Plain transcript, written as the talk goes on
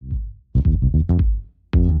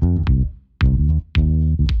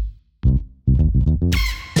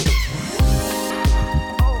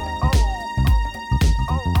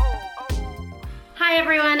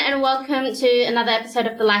welcome to another episode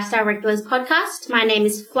of the Lifestyle Regulars podcast. My name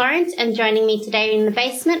is Florence, and joining me today in the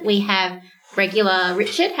basement we have regular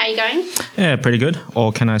Richard. How are you going? Yeah, pretty good.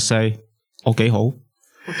 Or can I say, okay, ho.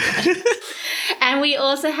 And we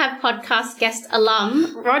also have podcast guest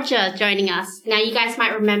alum Roger joining us. Now, you guys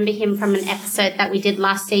might remember him from an episode that we did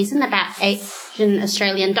last season about Asian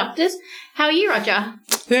Australian doctors. How are you, Roger?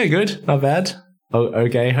 Yeah, good. Not bad.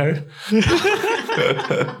 Okay, ho.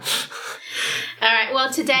 All right.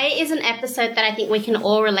 Well, today is an episode that I think we can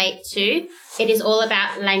all relate to. It is all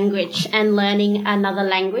about language and learning another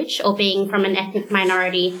language or being from an ethnic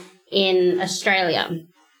minority in Australia.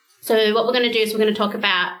 So what we're going to do is we're going to talk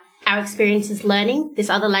about our experiences learning this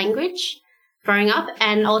other language growing up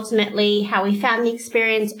and ultimately how we found the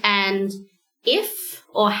experience and if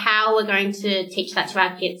or how we're going to teach that to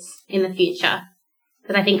our kids in the future.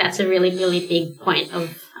 Because I think that's a really, really big point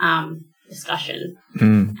of discussion.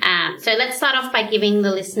 So let's start off by giving the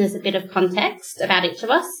listeners a bit of context about each of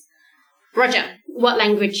us. Roger, what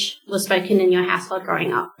language was spoken in your household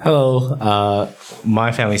growing up? Hello.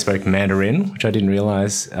 My family spoke Mandarin, which I didn't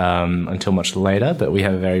realize until much later, but we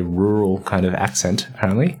have a very rural kind of accent,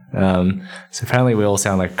 apparently. So apparently we all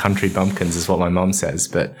sound like country bumpkins is what my mum says,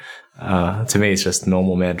 but to me it's just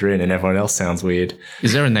normal Mandarin and everyone else sounds weird.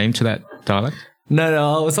 Is there a name to that dialect?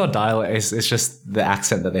 No, it's not dialect. It's just the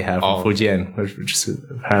accent that they have from Fujian, which is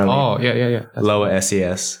apparently yeah. lower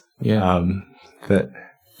SES. Yeah. But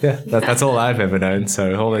yeah, that's all I've ever known.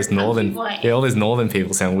 So all those northern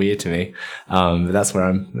people sound weird to me. But that's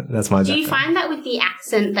my. Do you find that with the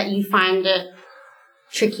accent that you find it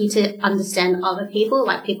tricky to understand other people,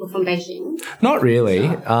 like people from Beijing? Not really.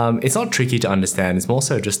 It's not tricky to understand. It's more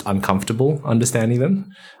so just uncomfortable understanding them.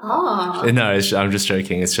 Oh. No, I'm just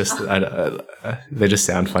joking. It's just they just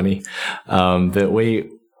sound funny. But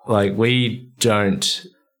we don't.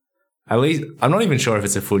 At least I'm not even sure if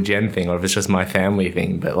it's a Fujian thing or if it's just my family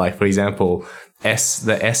thing. But like for example, the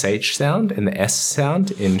SH sound and the S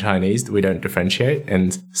sound in Chinese we don't differentiate,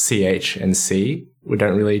 and CH and C we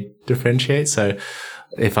don't really differentiate. So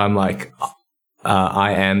if I'm like,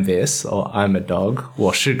 I am this or I'm a dog,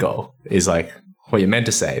 我是狗 is like what you're meant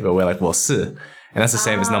to say, but we're like 我是, and that's the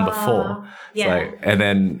same as number 4. Yeah. Like, and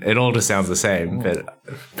then it all just sounds the same, but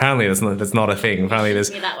apparently that's not a thing. Apparently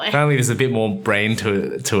there's a bit more brain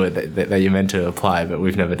to it that you're meant to apply, but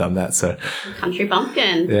we've never done that. So country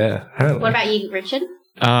bumpkin. Yeah. Apparently. What about you, Richard?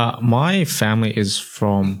 My family is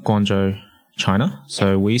from Guangzhou, China,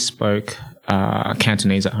 so we spoke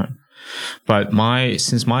Cantonese at home. But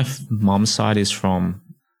since my mom's side is from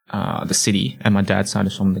the city and my dad's side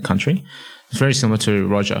is from the country, it's very similar to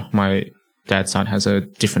Roger. My dad's side has a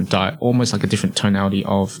different diet, almost like a different tonality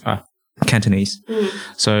of Cantonese.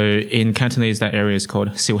 So in Cantonese, that area is called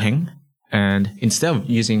Silheng. And instead of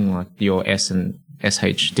using like your S and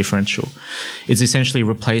SH differential, it's essentially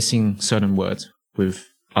replacing certain words with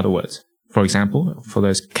other words. For example, for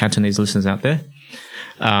those Cantonese listeners out there,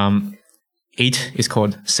 eat is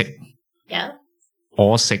called sik. Yeah.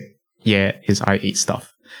 Or sik, yeah, is I eat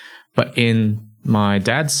stuff. But in my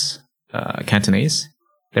dad's Cantonese,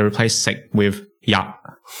 they replace sik with ya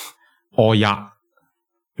or ya,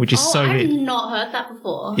 which is so weird. I've not heard that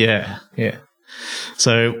before. Yeah.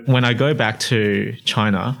 So when I go back to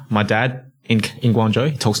China, my dad in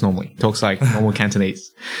Guangzhou, he talks normally. He talks like normal Cantonese.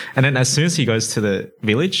 And then as soon as he goes to the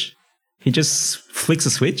village, he just flicks a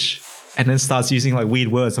switch and then starts using like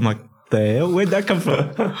weird words. I'm like, the hell? Where'd that come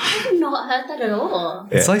from? I've not heard that at all.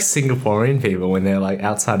 It's like Singaporean people when they're like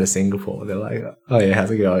outside of Singapore, they're like, oh yeah,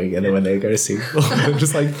 how's it going? And then when they go to Singapore, they're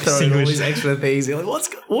just like throwing all these extra things. You're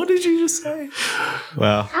like, what did you just say?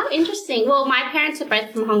 Well, how interesting. Well, my parents are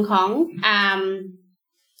both from Hong Kong.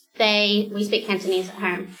 We speak Cantonese at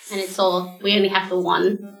home, and we only have the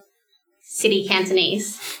one city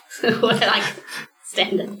Cantonese. We're like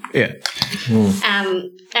standard. Yeah.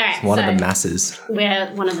 All right. It's one of the masses. We're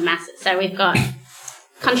one of the masses. So we've got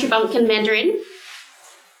country bumpkin Mandarin,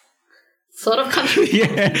 sort of country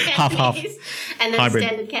bumpkin half. And then hybrid.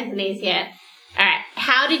 Standard Cantonese, yeah. All right.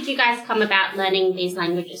 How did you guys come about learning these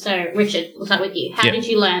languages? So, Richard, we'll start with you. How did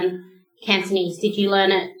you learn Cantonese? Did you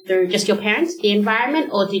learn it through just your parents, the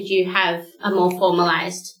environment, or did you have a more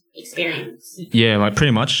formalized experience? Yeah, like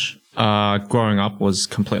pretty much. Growing up was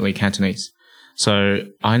completely Cantonese. So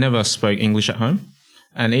I never spoke English at home.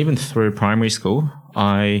 And even through primary school,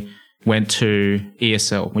 I went to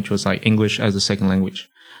ESL, which was like English as a second language.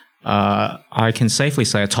 I can safely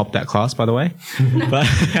say I topped that class, by the way.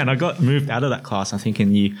 And I got moved out of that class, I think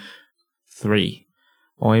in year 3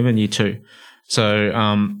 or even year 2. So,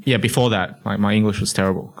 before that, like my English was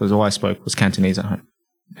terrible because all I spoke was Cantonese at home.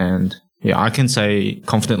 And Yeah, I can say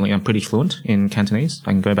confidently I'm pretty fluent in Cantonese.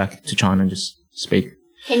 I can go back to China and just speak.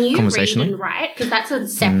 Can you read Conversationally? and write? Because that's a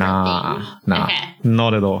separate Nah, thing. okay.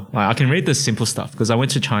 Not at all. Like, I can read the simple stuff because I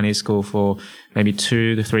went to Chinese school for maybe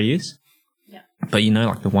 2 to 3 years. Yeah. But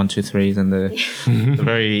like the 1, 2, 3s and the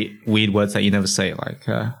very weird words that you never say, like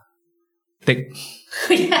thick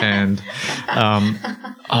and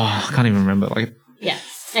I can't even remember. Like, yeah.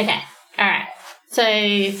 Okay. All right. So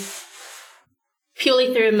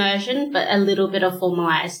purely through immersion, but a little bit of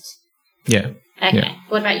formalized. yeah. Okay. Yeah.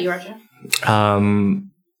 What about you, Roger?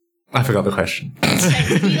 I forgot the question. So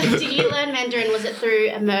did you learn Mandarin? Was it through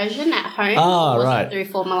immersion at home? Oh, or was right. it through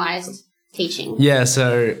formalized teaching? Yeah,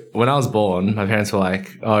 so when I was born, my parents were like,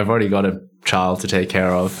 oh, I've already got a child to take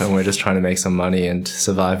care of and we're just trying to make some money and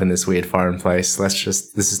survive in this weird foreign place.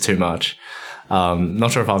 This is too much.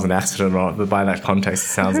 Not sure if I was an accident or not, but by that context, it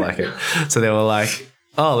sounds like it. So they were like,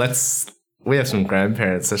 oh, we have some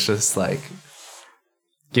grandparents. Let's just like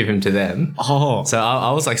give him to them. Oh. So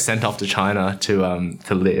I was like sent off to China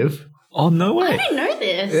to live. Oh, no way. I didn't know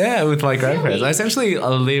this. Yeah, with my grandparents. Really? I essentially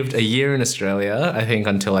lived a year in Australia, I think,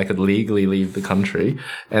 until I could legally leave the country.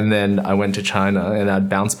 And then I went to China and I'd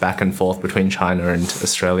bounce back and forth between China and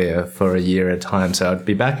Australia for a year at a time. So I'd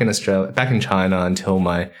be back in China until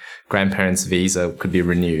my grandparents' visa could be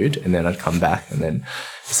renewed, and then I'd come back. And then,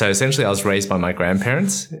 so essentially I was raised by my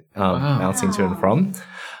grandparents, bouncing to and from,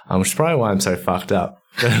 which is probably why I'm so fucked up.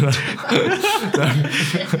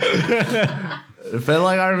 But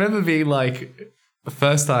like, I remember being like, the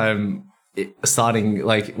first time starting,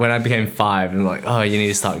 like when I became 5 and like, oh, you need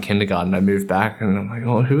to start kindergarten. I moved back and I'm like,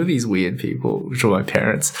 oh, who are these weird people? Which were my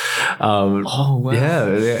parents. Oh, wow.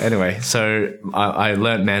 Yeah. Anyway, so I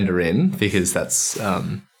learned Mandarin because that's,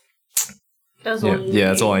 That's all you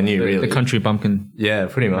that's all I knew really. The country bumpkin. Yeah,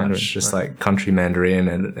 pretty much. Mandarin, Just like country Mandarin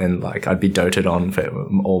and like I'd be doted on for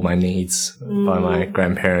all my needs by my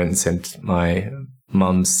grandparents and my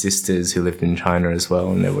mum's sisters who lived in China as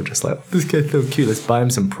well. And they were just like, this guy's so cute, let's buy him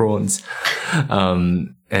some prawns.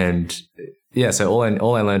 And yeah, so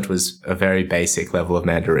all I learned was a very basic level of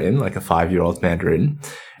Mandarin, like a 5-year-old Mandarin.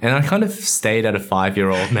 And I kind of stayed at a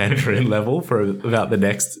 5-year-old Mandarin level for about the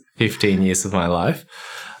next 15 years of my life.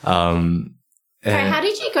 So how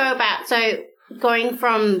did you go about, going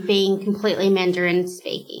from being completely Mandarin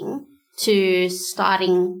speaking to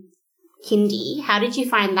starting Kindy, how did you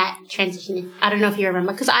find that transition? I don't know if you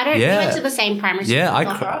remember, because we went to the same primary school. Yeah,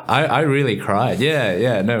 I really cried.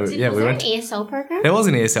 Yeah, no. Was we there went an ESL program? There was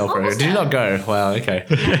an ESL program. was Did you there? not go? Wow, okay.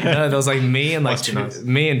 No, there was like me and like Must be nice.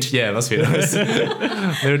 must be nice.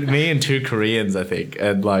 There were me and 2 Koreans, I think.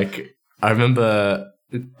 And like, I remember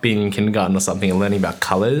being in kindergarten or something and learning about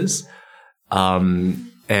colors.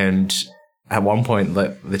 And at one point,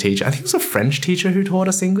 like, the teacher, I think it was a French teacher who taught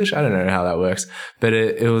us English. I don't know how that works, but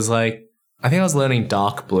it was like, I think I was learning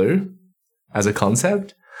dark blue as a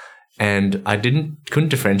concept, and I couldn't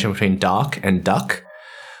differentiate between dark and duck.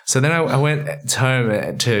 So then I went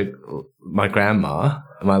home to my grandma,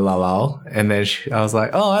 my lalao, and then I was like,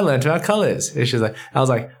 oh, I learned about colors. And she's like, I was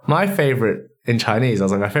like, my favorite in Chinese, I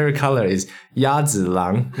was like, my favorite color is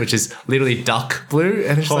yazilang, which is literally duck blue.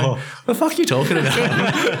 And she's like, what the fuck are you talking about?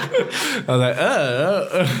 I was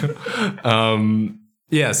like,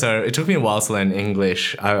 yeah, so it took me a while to learn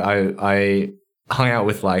English. I hung out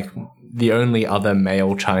with like the only other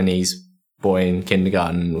male Chinese boy in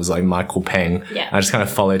kindergarten was like Michael Peng. Yeah. I just kind of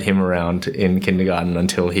followed him around in kindergarten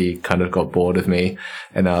until he kind of got bored of me.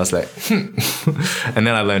 And I was like, and then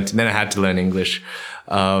I had to learn English.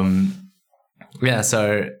 Yeah,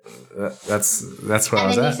 so that's where I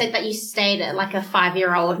was And then at. you said that you stayed at like a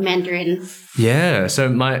 5-year-old Mandarin. Yeah, so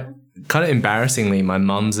kind of embarrassingly, my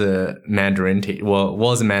mum's a Mandarin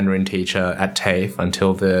was a Mandarin teacher at TAFE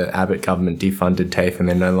until the Abbott government defunded TAFE and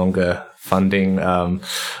they're no longer funding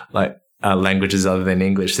languages other than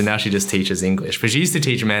English. So now she just teaches English. But she used to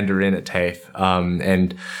teach Mandarin at TAFE.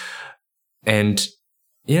 And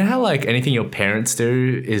you know how like anything your parents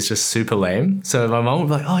do is just super lame? So my mom would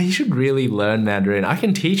be like, oh, you should really learn Mandarin. I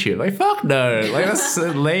can teach you. Like, fuck no. Like, that's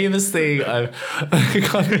the lamest thing. I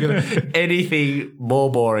can't think of anything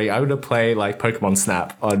more boring. I'm going to play like Pokemon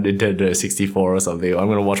Snap on Nintendo 64 or something. I'm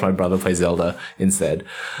going to watch my brother play Zelda instead.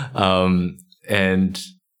 And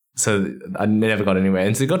so I never got anywhere.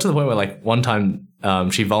 And so it got to the point where like one time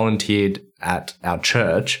she volunteered at our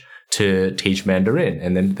church to teach Mandarin,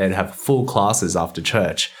 and then they'd have full classes after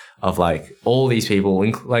church of like all these people,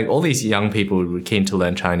 like all these young people who were keen to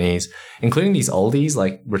learn Chinese, including these oldies,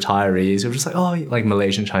 like retirees who were just like, oh, like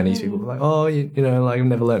Malaysian Chinese people were like, oh, you know, like I've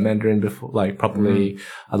never learned Mandarin before, like properly.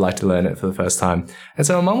 I'd like to learn it for the first time. And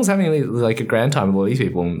so my mom was having like a grand time with all these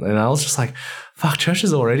people, and I was just like, fuck, church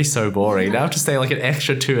is already so boring. Now I have to stay like an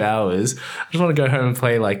extra 2 hours. I just want to go home and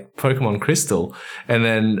play like Pokemon Crystal. And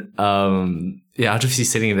then, I'll just be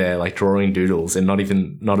sitting there like drawing doodles and not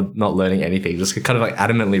learning anything. Just kind of like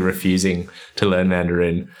adamantly refusing to learn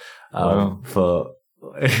Mandarin, for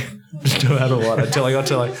no matter what, until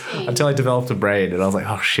I developed a brain, and I was like,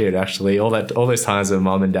 oh shit, actually all those times when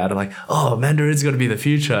mom and dad are like, oh, Mandarin's going to be the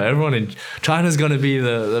future, everyone in China's going to be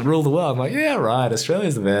the rule the world. I'm like, yeah, right,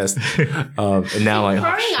 Australia's the best. And now like,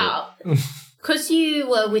 growing up, because you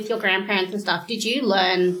were with your grandparents and stuff, did you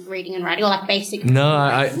learn reading and writing or like basic?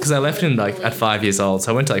 No, because I left in like at 5 years old,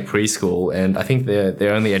 so I went to like preschool, and I think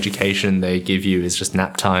their only education they give you is just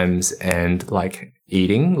nap times and like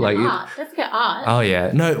eating. Like art. Don't forget art. Oh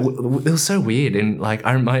yeah, no, it was so weird, and like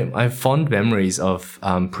I have fond memories of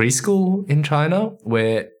preschool in China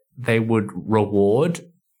where they would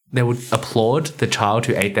applaud the child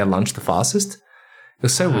who ate their lunch the fastest. It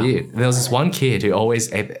was so weird. There was this one kid who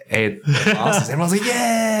always ate the fastest. Everyone's like,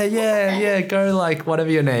 yeah, go like whatever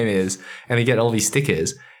your name is. And he get all these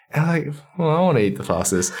stickers. And I'm like, well, I want to eat the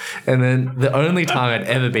fastest. And then the only time I'd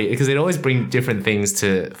ever beat, because they'd always bring different things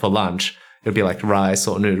for lunch. It would be like rice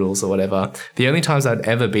or noodles or whatever. The only times I'd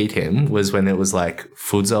ever beat him was when it was like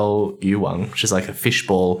fuzhou yuwang, which is like a fish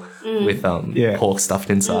ball with pork stuffed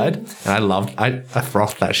inside. And I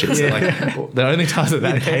frothed that shit. So like the only times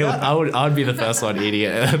that came, I would be the first one eating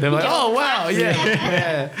it. They're like, oh wow,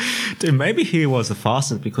 yeah. Dude, maybe he was the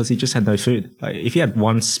fastest because he just had no food. Like if he had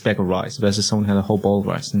one speck of rice versus someone who had a whole bowl of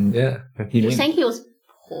rice, and You're saying he was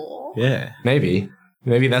poor? Yeah,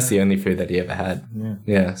 Maybe that's the only food that he ever had.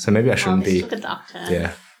 Yeah. So maybe I shouldn't be. Look a doctor.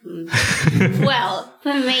 Yeah. Well,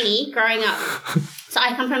 for me, growing up, so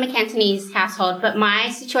I come from a Cantonese household, but my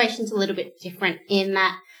situation's a little bit different in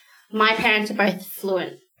that my parents are both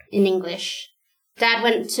fluent in English. Dad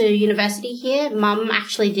went to university here. Mum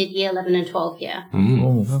actually did year 11 and 12 here.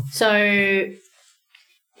 So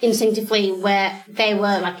instinctively, where they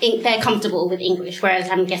were like, they're comfortable with English, whereas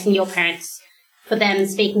I'm guessing your parents, for them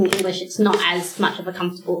speaking English, it's not as much of a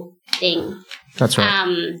comfortable thing. That's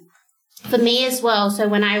right. For me as well, so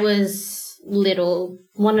when I was little,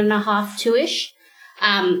 1.5, 2-ish,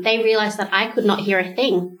 they realised that I could not hear a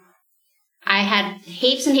thing. I had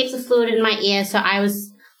heaps and heaps of fluid in my ear, so I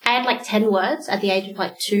had like 10 words at the age of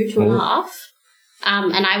like 2.5.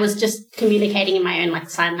 And I was just communicating in my own like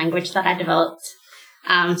sign language that I developed.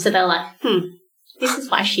 So they're like, this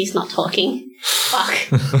is why she's not talking. Fuck.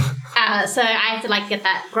 So I had to like get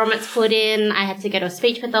that grommets put in. I had to go to a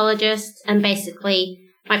speech pathologist, and basically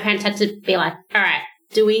my parents had to be like, all right,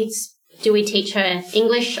 do we teach her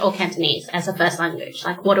English or Cantonese as a first language?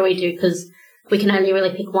 Like, what do we do? Because we can only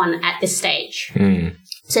really pick one at this stage.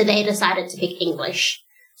 So they decided to pick English.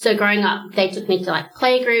 So growing up, they took me to like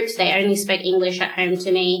play groups. They only spoke English at home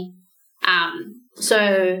to me.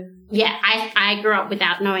 So yeah, I grew up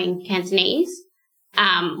without knowing Cantonese.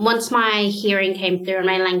 Once my hearing came through and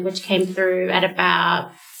my language came through at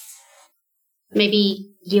about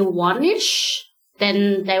maybe year 1-ish,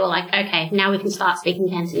 then they were like, okay, now we can start speaking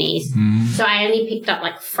Cantonese. So I only picked up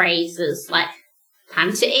like phrases like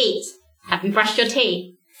time to eat, have you brushed your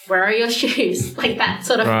teeth, where are your shoes, like that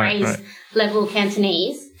sort of phrase level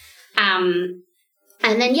Cantonese. And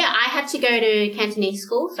then, I had to go to Cantonese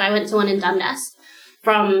school. So I went to one in Dundas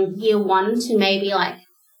from year 1 to maybe like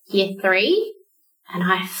year 3. And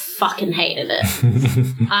I fucking hated it.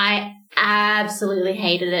 I absolutely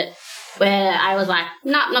hated it. Where I was like,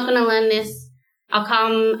 no, I'm not going to learn this. I'll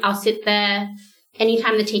come, I'll sit there.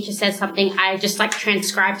 Anytime the teacher says something, I just like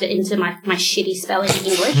transcribed it into my shitty spelling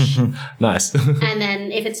English. Nice. And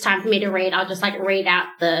then if it's time for me to read, I'll just like read out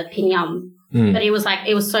the pinyin. But it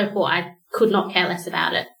was so poor. I could not care less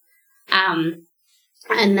about it. And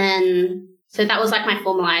then, so that was like my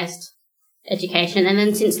formalized education. And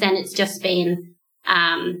then since then it's just been,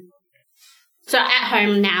 so at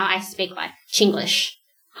home now I speak like Chinglish,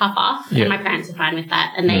 half-half, and my parents are fine with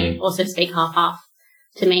that, and they also speak half-half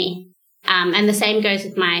to me. And the same goes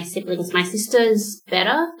with my siblings. My sister's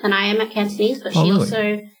better than I am at Cantonese, but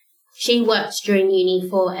she works during uni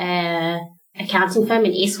for a accounting firm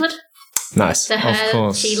in Eastwood. Nice.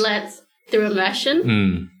 So she learns through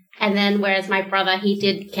immersion. And then whereas my brother, he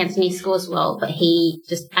did Cantonese school as well, but he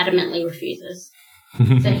just adamantly refuses.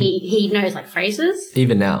 So he knows like phrases.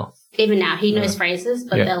 Even now he knows phrases,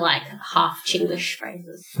 but they're like half Chinglish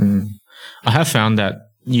phrases. I have found that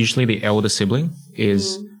usually the elder sibling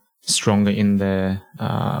is stronger in their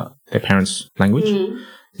parents' language,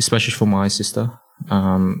 especially for my sister.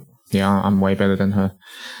 I'm way better than her.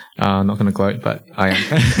 Not going to gloat, but I am.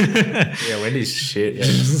 Yeah, Wendy's shit. Yeah,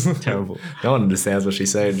 it's terrible. No one understands what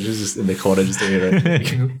she's saying. She's just in the corner just doing her own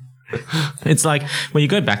thing. It's like when you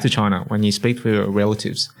go back to China, when you speak to your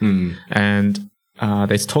relatives and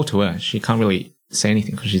they talk to her, she can't really say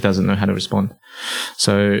anything because she doesn't know how to respond.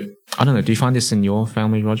 So I don't know. Do you find this in your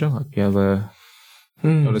family, Roger? Like you have a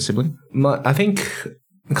older sibling? I think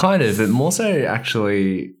kind of, but more so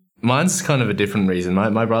actually. Mine's kind of a different reason.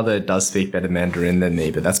 My brother does speak better Mandarin than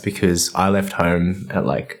me, but that's because I left home at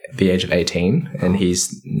like the age of 18 and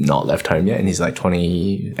he's not left home yet and he's like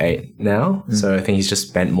 28 now. So I think he's just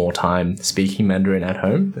spent more time speaking Mandarin at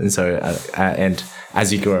home. And so, and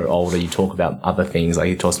as you grow older, you talk about other things. Like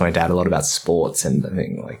he talks to my dad a lot about sports and I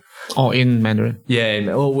think like. Oh, in Mandarin? Yeah.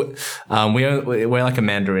 Well, we're like a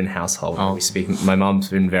Mandarin household. Oh. We speak, my mom's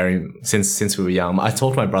been since we were young. I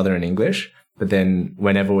talk to my brother in English. But then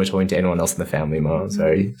whenever we're talking to anyone else in the family, my mom's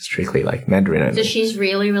very strictly like Mandarin only. So she's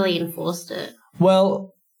really, really enforced it.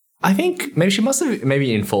 Well, I think maybe she must have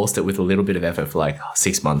enforced it with a little bit of effort for like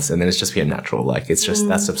 6 months and then it's just become natural. Like it's just,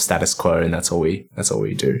 that's the status quo and that's all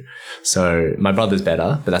we do. So my brother's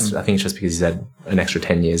better, but I think it's just because he's had an extra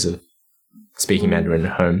 10 years of speaking Mandarin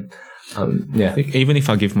at home. Yeah. Even if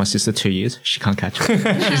I give my sister 2 years, she can't catch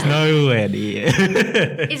it. She's nowhere near.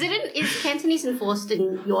 Is Cantonese enforced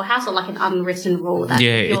in your house or like an unwritten rule that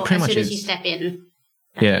it pretty as much soon as is. you step in,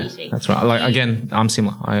 Yeah, that's right. Like again, I'm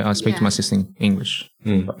similar. I speak to my sister in English,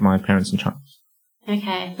 but my parents in Chinese.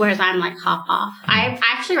 Okay, whereas I'm like half. I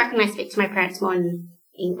actually reckon I speak to my parents more in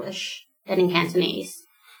English than in Cantonese.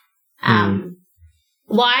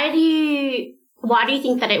 Why do you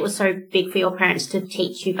think that it was so big for your parents to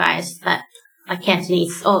teach you guys that like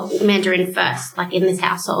Cantonese or Mandarin first, like in this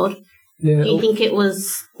household? Yeah. Do you think it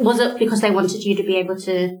was it because they wanted you to be able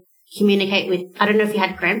to communicate with, I don't know if you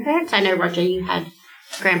had grandparents. I know, Roger, you had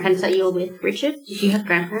grandparents that you were with. Richard, did you have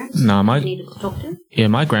grandparents No, you needed to talk to? Yeah,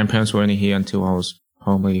 my grandparents were only here until I was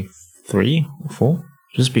probably 3 or 4,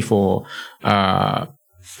 just before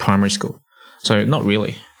primary school. So not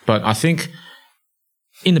really. But I think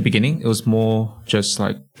in the beginning, it was more just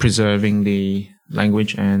like preserving the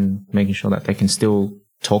language and making sure that they can still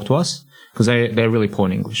talk to us because they're really poor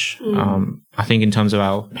in English. I think in terms of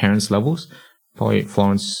our parents' levels, probably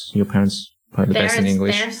Florence, your parents probably the best in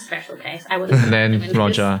English. They're a special case. I wouldn't. And then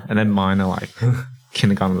Roger, and then mine are like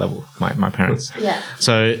kindergarten level, my parents. Yeah.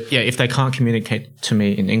 So yeah, if they can't communicate to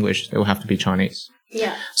me in English, it will have to be Chinese.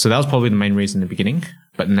 Yeah. So that was probably the main reason in the beginning.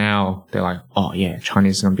 But now they're like, oh yeah,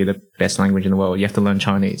 Chinese is going to be the best language in the world. You have to learn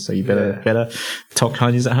Chinese. So you better talk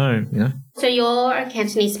Chinese at home, you know? So you're a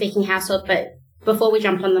Cantonese speaking household, but before we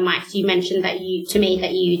jump on the mics, you mentioned that you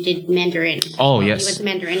did Mandarin. Oh, yes. You went to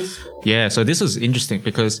Mandarin school. Yeah. So this is interesting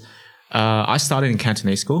because, I started in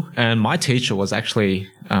Cantonese school and my teacher was actually,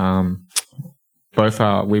 we both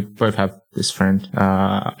have this friend,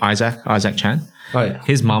 Isaac Chan. Oh, yeah.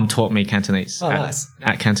 His mum taught me Cantonese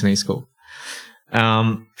at Cantonese school.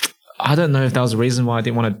 I don't know if that was the reason why I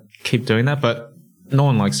didn't want to keep doing that, but no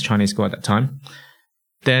one likes Chinese school at that time.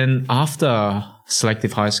 Then after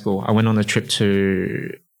selective high school, I went on a trip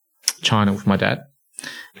to China with my dad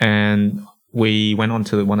and we went on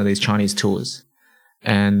to one of these Chinese tours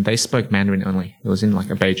and they spoke Mandarin only. It was in like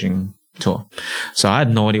a Beijing tour. So I had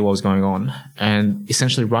no idea what was going on. And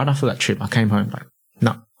essentially right after that trip, I came home like,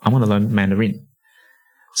 no, I want to learn Mandarin.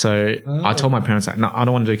 So I told my parents, like, no, I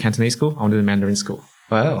don't want to do Cantonese school. I want to do Mandarin school.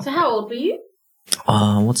 Wow. So how old were you?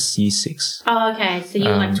 What's year 6? Oh, okay. So you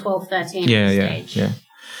were like 12, 13 Yeah. stage.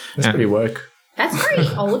 That's pretty woke. That's very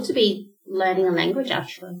old to be learning a language,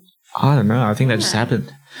 actually. I don't know. I think that just happened.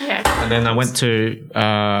 Okay. And then I went to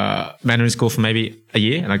Mandarin school for maybe a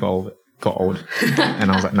year and I got old. And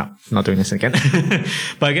I was like, no, not doing this again.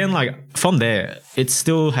 But again, like from there, it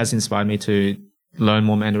still has inspired me to learn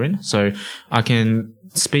more Mandarin. So I can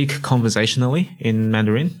speak conversationally in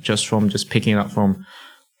Mandarin just picking it up from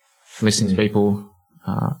listening to people,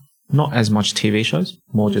 not as much TV shows,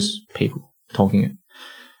 more just people talking it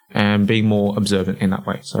and being more observant in that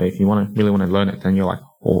way. So if you really want to learn it, then you're like,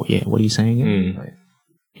 oh yeah, what are you saying again? Like,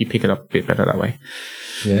 you pick it up a bit better that way.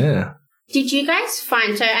 Yeah. Did you guys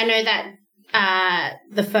find, so I know that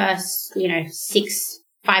the first,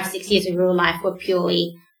 5-6 years of your life were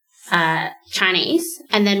purely Chinese,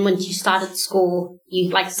 and then once you started school, you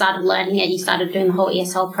like started learning it, you started doing the whole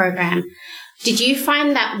ESL program. Did you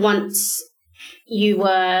find that once you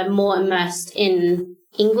were more immersed in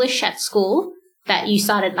English at school, that you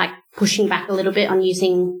started like pushing back a little bit on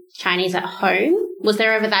using Chinese at home? Was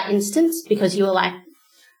there ever that instance because you were like,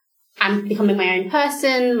 I'm becoming my own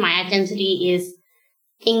person, my identity is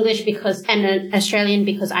English and an Australian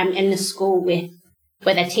because I'm in a school where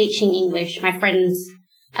they're teaching English. My friends,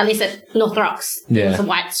 at least at North Rocks, it was a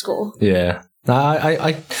white school. Yeah.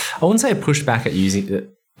 I wouldn't say I pushed back at using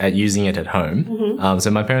at using it at home.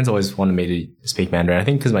 So my parents always wanted me to speak Mandarin. I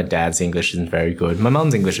think because my dad's English isn't very good. My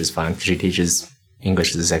mum's English is fine because she teaches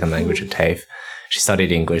English as a second language at TAFE. She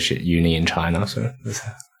studied English at uni in China, so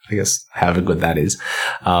I guess however good that is.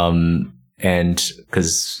 And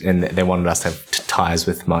they wanted us to have ties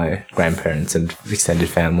with my grandparents and extended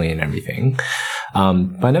family and everything.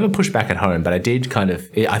 But I never pushed back at home, but I did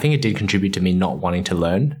I think it did contribute to me not wanting to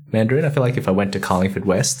learn Mandarin. I feel like if I went to Carlingford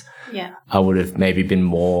West, I would have maybe been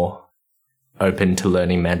more open to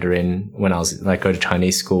learning Mandarin when I was go to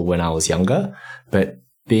Chinese school when I was younger. But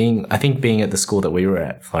being at the school that we were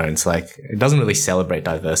at, Florence, it doesn't really celebrate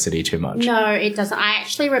diversity too much. No, it doesn't. I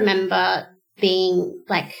actually remember being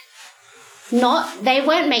they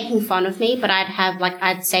weren't making fun of me, but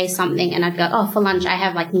I'd say something and I'd go, oh, for lunch I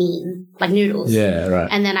have mean, noodles. Yeah, right.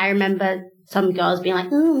 And then I remember some girls being like,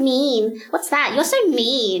 oh, mean. What's that? You're so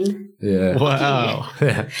mean. Yeah. Wow.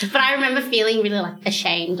 Yeah. But I remember feeling really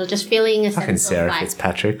ashamed or just feeling a Fucking sense Sarah of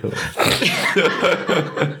Fitzpatrick.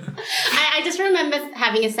 I just remember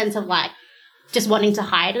having a sense of just wanting to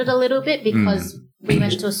hide it a little bit because we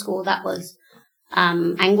went to a school that was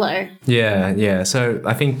Anglo. Yeah. So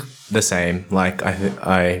I think the same.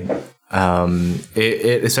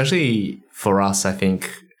 It especially for us, I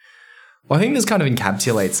think this kind of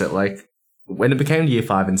encapsulates it. When it became year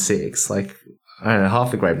 5 and 6, I don't know,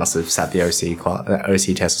 half the grade must have sat the OC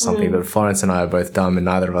test or something, but Florence and I are both dumb and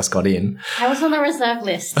neither of us got in. I was on the reserve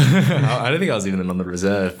list. I don't think I was even on the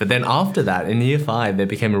reserve. But then after that, in year 5, there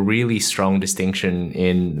became a really strong distinction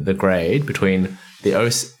in the grade between the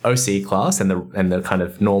OC class and the kind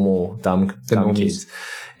of normal dumb kids.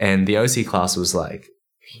 And the OC class was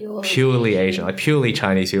purely Asian, purely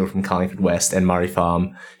Chinese people from Carlingford West and Murray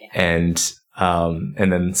Farm, and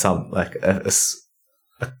then some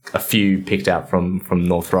a few picked out from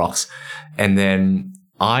North Rocks. And then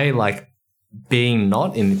I being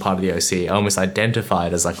not in part of the OC, I almost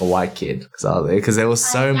identified as a white kid because there was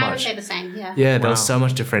so much. I would say the same, yeah. Yeah, there was so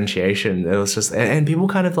much differentiation. It was just, and people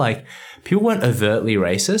kind of people weren't overtly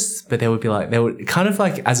racist, but they would be they would kind of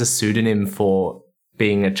as a pseudonym for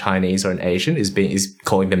being a Chinese or an Asian is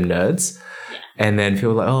calling them nerds. Yeah. And then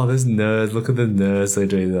people were oh, there's nerds. Look at the nerds. They're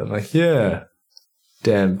doing that. I'm yeah,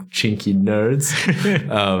 damn chinky nerds.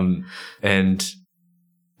 And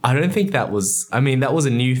I don't think that was a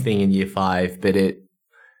new thing in year 5, but it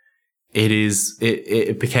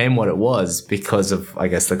became what it was because of, I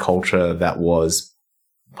guess, the culture that was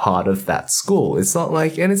part of that school. It's not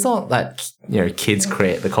and it's not that, kids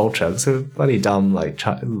create the culture. It's so bloody dumb,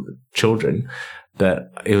 children,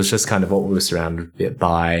 that it was just kind of what we were surrounded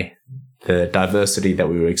by, the diversity that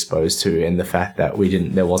we were exposed to, and the fact that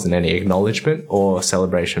there wasn't any acknowledgement or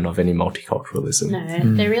celebration of any multiculturalism.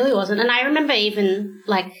 No, there really wasn't. And I remember even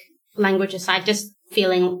language aside, just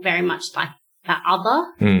feeling very much that other.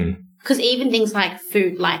 Because even things like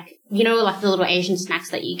food, the little Asian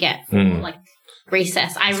snacks that you get for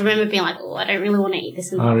recess, I remember being oh, I don't really want to eat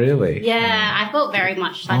this. Oh, really? Yeah, I felt very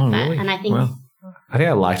much that. Really? And I think... Wow. I think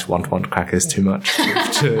I liked Want crackers too much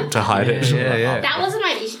to hide it. Yeah. That wasn't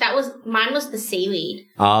my issue. Mine was the seaweed.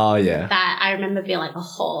 Oh, yeah. That I remember being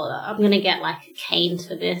oh, I'm going to get caned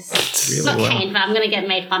for this. Really? Not caned, but I'm going to get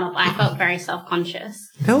made fun of. I felt very self-conscious.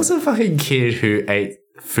 There was a fucking kid who ate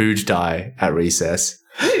food dye at recess.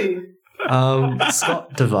 Who?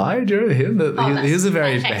 Scott Devine, do you remember him? He was a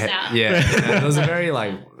very there was a very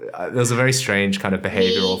there was a very strange kind of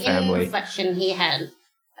behavioral family. In reflection, he had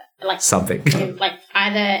something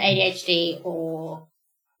either ADHD or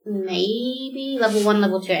maybe level 1,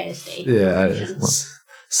 level 2 ASD. Yeah,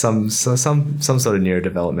 some sort of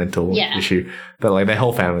neurodevelopmental issue. But their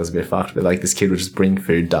whole family was a bit fucked. But this kid would just bring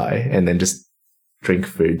food dye and then just drink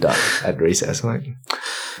food dye at recess. I'm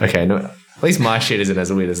okay, no. At least my shit isn't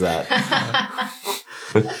as weird as that.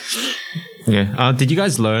 Yeah. Did you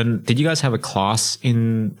guys have a class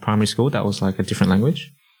in primary school that was a different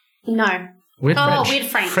language? No. We had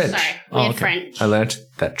French. Sorry. We had French. I learnt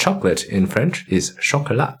that chocolate in French is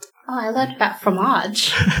chocolat. Oh, I learned about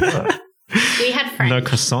fromage. We had French. No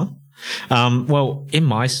croissant? Well, in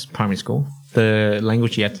my primary school, the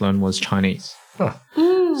language you had to learn was Chinese. Huh.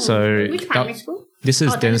 So which primary school? This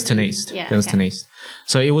is Denniston East. Yeah, Denniston East.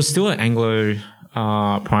 So it was still an Anglo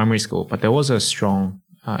primary school, but there was a strong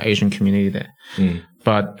Asian community there.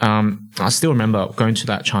 But I still remember going to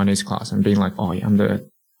that Chinese class and being oh, yeah, I'm the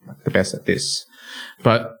best at this.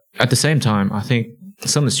 But at the same time, I think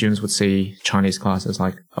some of the students would see Chinese class as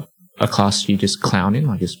a class you just clown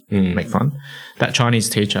in, just make fun. That Chinese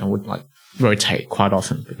teacher would rotate quite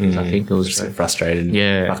often because I think it was so frustrated.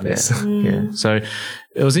 Yeah. So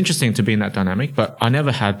it was interesting to be in that dynamic, but I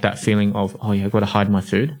never had that feeling of, oh yeah, I've got to hide my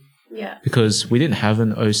food. Yeah. because we didn't have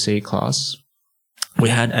an OC class. We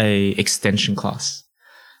had a extension class.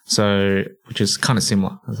 So, which is kind of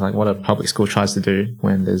similar. It's like what a public school tries to do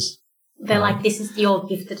when there's... They're like, this is your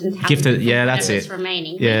gifted and talented. Gifted, yeah, that's whatever's it.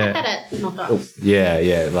 remaining. Yeah. We had that at Northrop.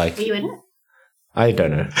 Yeah, like Were you in it? I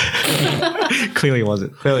don't know. Clearly it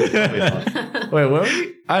wasn't. Clearly, probably not. Wait, were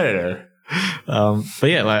we? I don't know. But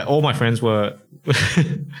yeah, like all my friends were...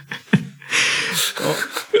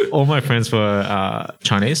 all my friends were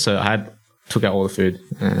Chinese, so I took out all the food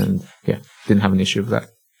and yeah, didn't have an issue with that.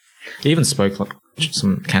 I even spoke like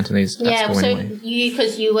some Cantonese at Yeah, school so anyway.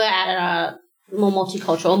 because you were at a more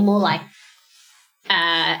multicultural, more like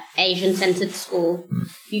Asian-centered school,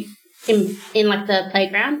 you, in like the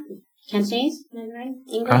playground, Cantonese, Mandarin,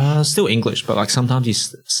 English? Still English, but like sometimes you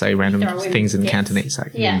say random Throw in things in bits. Cantonese.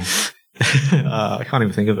 Like, Yeah. I can't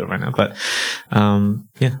even think of it right now, but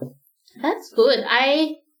yeah. That's good.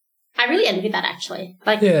 I really envy that, actually.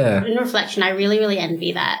 Like, Yeah. in reflection, I really, really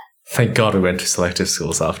envy that. Thank God we went to selective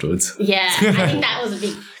schools afterwards. Yeah, I think that was a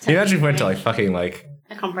big... Can you imagine if we went to like fucking like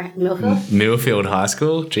A comprehensive Millfield? Millfield High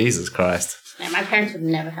School? Jesus Christ. Yeah, my parents would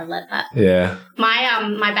never have let that. Yeah.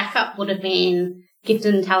 My backup would have been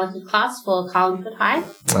gifted and talented class for Carlingford High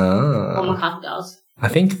or Ah. Macarthur Girls. I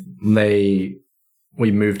think we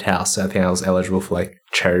moved house, so I think I was eligible for like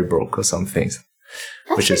Cherrybrook or something.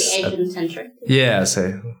 That's Which pretty is Asian-centric. Yeah,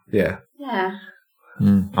 so yeah. Yeah.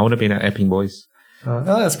 I would have been at Epping Boys. Oh,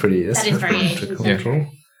 that's pretty. That is very Asian-centric.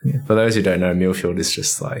 For those who don't know, Millfield is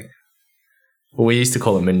just like, well, we used to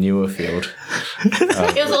call it manure field.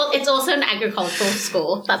 It's also an agricultural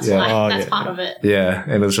school. That's Yeah. why. Oh, That's yeah. part of it. Yeah,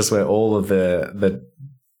 and it was just where all of the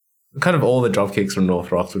kind of all the dropkicks from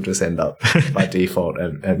North Rocks would just end up by default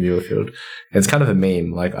at Muirfield. And it's kind of a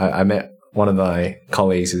meme. Like I met one of my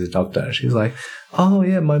colleagues who's a doctor. She was like, "Oh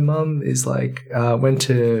yeah, my mum is like went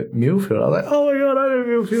to Muirfield." I was like, "Oh my god, I know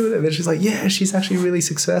Muirfield." And then she's like, "Yeah, she's actually really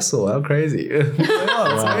successful. How crazy!" I was like, oh,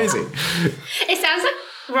 that's amazing. It sounds like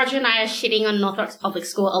Roger and I are shitting on Northrop Public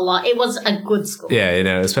School a lot. It was a good school. Yeah, you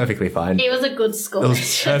know, it was perfectly fine. It was a good school. It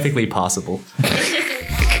was perfectly passable.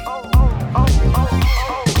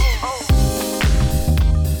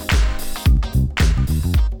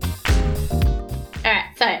 Alright,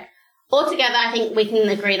 so altogether, I think we can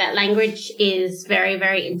agree that language is very,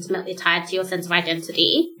 very intimately tied to your sense of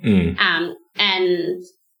identity. And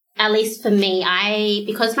at least for me,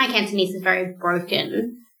 because my Cantonese is very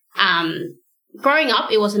broken, growing up,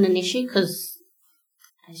 it wasn't an issue because,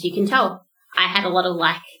 as you can tell, I had a lot of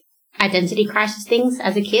like identity crisis things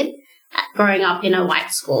as a kid, growing up in a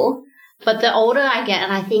white school. But the older I get,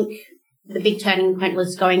 and I think the big turning point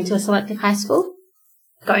was going to a selective high school,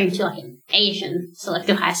 going to like an Asian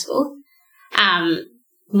selective high school,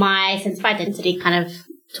 my sense of identity kind of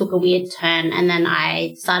took a weird turn. And then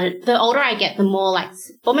I started, the older I get, the more like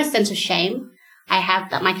almost sense of shame I have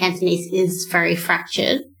that my Cantonese is very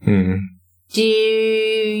fractured. Do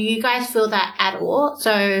you guys feel that at all?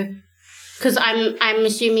 So, because I'm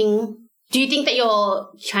assuming, do you think that your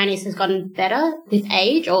Chinese has gotten better with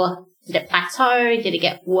age, or did it plateau? Did it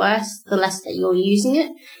get worse the less that you're using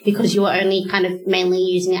it because you were only kind of mainly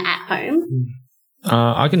using it at home?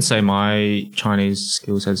 I can say my Chinese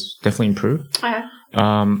skills has definitely improved. Okay.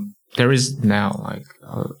 There is now like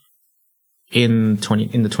in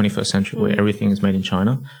the 21st century where everything is made in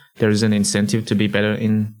China, there is an incentive to be better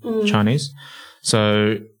in Chinese.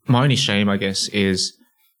 So my only shame, I guess, is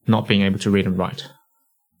not being able to read and write.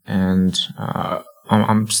 And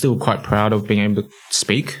I'm still quite proud of being able to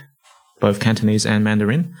speak both Cantonese and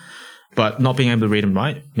Mandarin, but not being able to read and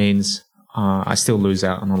write means I still lose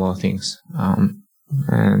out on a lot of things.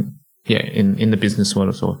 And yeah, in the business world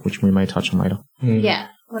as well, which we may touch on later. Yeah.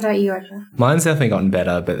 What about you, Roger? Mine's definitely gotten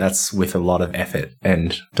better, but that's with a lot of effort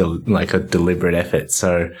and like a deliberate effort.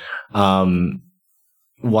 So,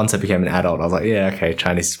 once I became an adult, I was like, yeah, okay,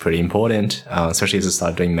 Chinese is pretty important, especially as I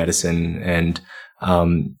started doing medicine. And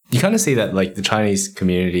you kind of see that like the Chinese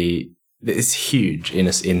community is huge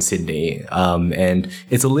in Sydney, and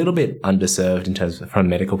it's a little bit underserved in terms of from a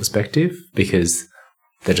medical perspective because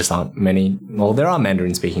there just aren't many. Well, there are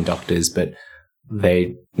Mandarin-speaking doctors, but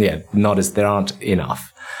there aren't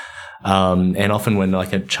enough. And often when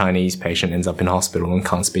like a Chinese patient ends up in hospital and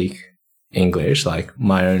can't speak English, like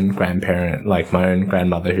my own grandparent, like my own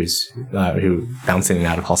grandmother who bounced in and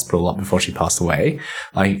out of hospital a lot before she passed away,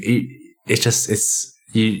 like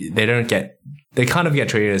they kind of get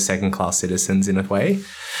treated as second-class citizens in a way.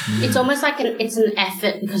 It's almost like it's an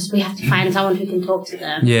effort because we have to find someone who can talk to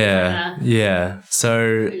them. Yeah.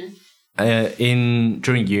 So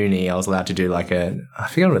during uni, I was allowed to do I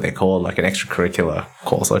forget what they're called, like an extracurricular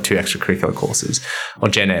course or 2 extracurricular courses, or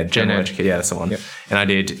Gen Ed, General Education, yeah, that's the one. Yep. And I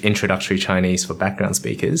did Introductory Chinese for Background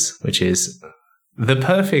Speakers, which is the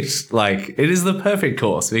perfect, it is the perfect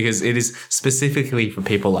course because it is specifically for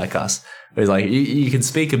people like us. It's you can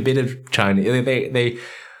speak a bit of Chinese.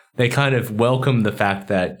 They kind of welcome the fact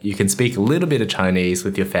that you can speak a little bit of Chinese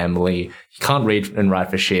with your family. You can't read and write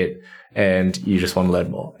for shit, and you just want to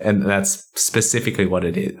learn more. And that's specifically what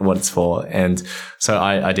it is, what it's for. And so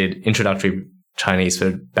I did Introductory Chinese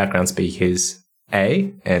for Background Speakers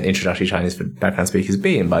A and Introductory Chinese for Background Speakers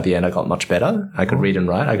B. And by the end, I got much better. I could read and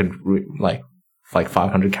write. I could read, like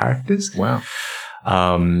 500 characters. Wow.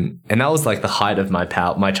 And that was the height of my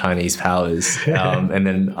Chinese powers. And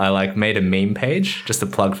then I made a meme page, just a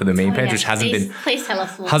plug for the meme page, which please tell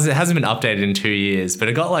us more. Hasn't been updated in 2 years, but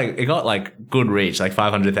it got good reach,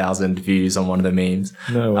 500,000 views on one of the memes.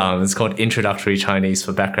 No way. It's called Introductory Chinese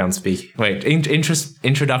for Background Speaking. Wait,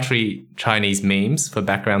 Introductory Chinese memes for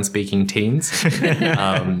background speaking teens.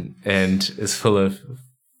 And it's full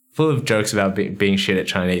of jokes about being shit at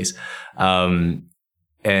Chinese.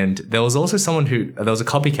 And there was also there was a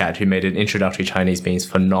copycat who made an Introductory Chinese memes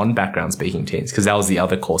for non-background speaking teens, because that was the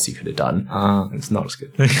other course you could have done. It's not as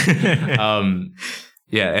good.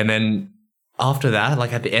 Yeah. And then after that,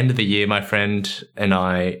 at the end of the year, my friend and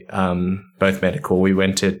I, both medical, we were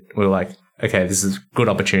okay, this is a good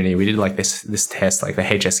opportunity. We did this test, the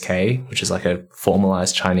HSK, which is a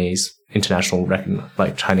formalized Chinese international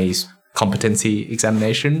Chinese competency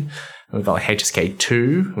examination. And we got HSK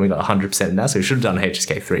 2 and we got 100% in that. So we should have done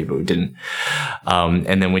HSK 3, but we didn't.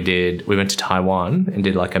 And then we went to Taiwan and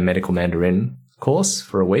did a medical Mandarin course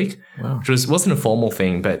for a week, wow. Which wasn't a formal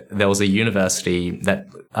thing, but there was a university that,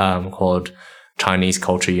 called Chinese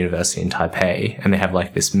Culture University in Taipei. And they have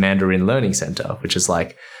this Mandarin Learning Center, which is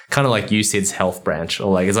kind of like UCID's health branch,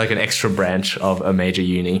 or it's an extra branch of a major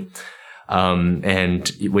uni.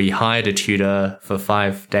 And we hired a tutor for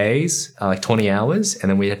 5 days, 20 hours. And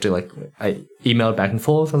then we had to I emailed back and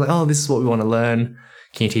forth. I was oh, this is what we want to learn.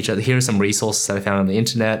 Can you teach us? Here are some resources that I found on the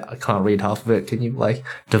internet. I can't read half of it. Can you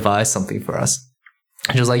devise something for us?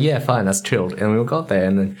 And she was yeah, fine. That's chilled. And we got there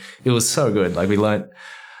and then it was so good. We learned,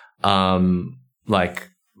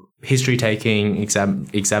 history taking,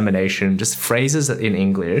 examination, just phrases in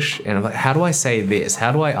English. And I'm how do I say this?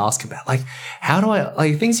 How do I ask about, how do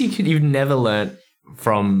I, things you've never learned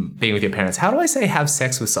from being with your parents. How do I say have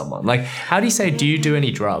sex with someone? How do you say, do you do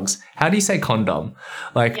any drugs? How do you say condom?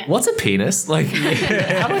 What's a penis?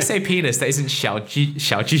 How do I say penis that isn't 小鸡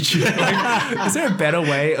鸡? Is there a better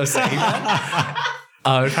way of saying that?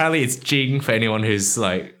 Apparently it's jing for anyone who's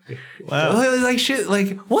wow. Shit,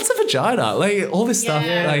 what's a vagina? All this stuff,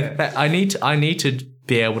 that I need to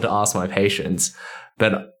be able to ask my patients,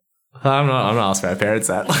 but I'm not asking my parents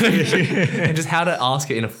that. And just how to ask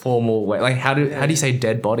it in a formal way. How do you say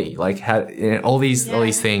dead body? All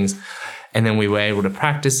these things. And then we were able to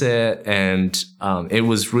practice it, and it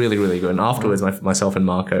was really, really good. And afterwards, myself and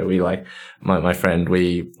Marco, we my friend,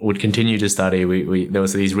 we would continue to study. There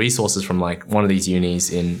was these resources from one of these unis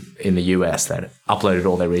in the US that uploaded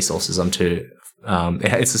all their resources onto.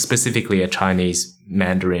 It's specifically a Chinese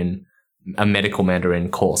Mandarin, a medical Mandarin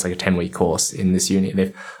course, a 10-week course in this uni.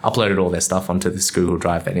 They've uploaded all their stuff onto this Google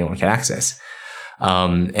Drive that anyone can access,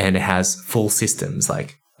 and it has full systems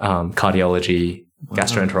cardiology. Wow.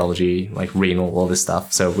 Gastroenterology, renal, all this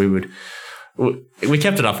stuff. So we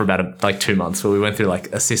kept it up for about 2 months, but we went through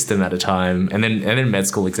a system at a time, and then med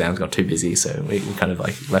school exams got too busy, so we kind of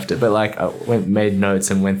left it. But I made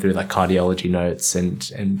notes and went through cardiology notes and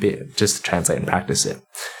just to translate and practice it.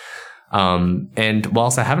 And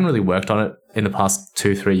whilst I haven't really worked on it in the past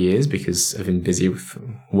 2-3 years because I've been busy with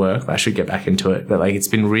work, I should get back into it. But it's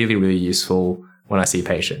been really, really useful when I see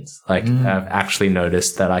patients. I've actually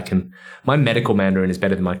noticed that my medical Mandarin is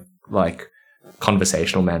better than my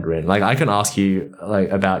conversational Mandarin. I can ask you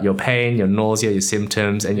about your pain, your nausea, your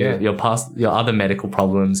symptoms, and your other medical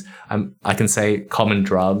problems. I can say common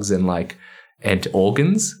drugs and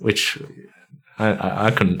organs, which I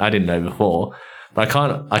didn't know before. But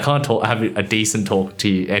I can't have a decent talk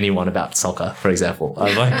to anyone about soccer, for example.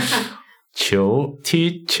 I'm chill,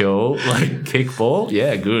 kickball.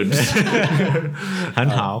 Yeah, good. And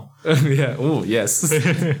how? Yeah. Oh, yes.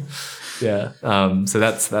 Yeah. So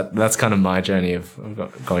that's kind of my journey of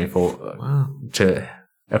going forward. Wow. To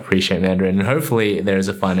appreciate Mandarin, and hopefully there is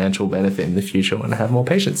a financial benefit in the future when I have more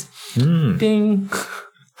patients. Ding.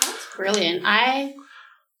 That's brilliant.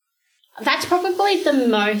 That's probably the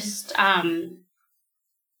most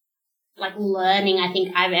learning I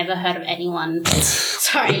think I've ever heard of anyone.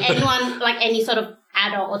 Sorry, anyone any sort of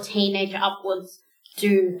adult or teenager upwards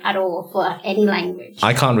do at all for like any language?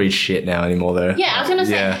 I can't read shit now anymore, though. Yeah, I was gonna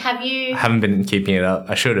say, Yeah. have you? I haven't been keeping it up.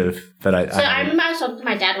 I should have, but I So I haven't. remember I was talking to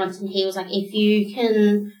my dad once, and he was like, "If you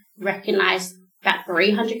can recognize about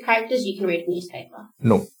 300 characters, you can read a newspaper."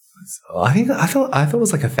 No. I thought it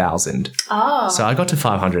was like 1,000. Oh, So I got to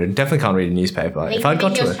 500. Definitely can't read a newspaper. I If I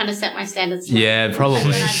got he was to trying to set my standards. yeah,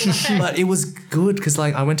 probably. But But it was good because,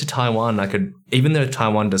 like, I went to Taiwan. I could, even though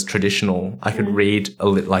Taiwan does traditional, I could read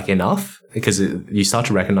like enough because you start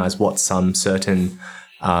to recognize what some certain,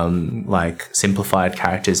 like, simplified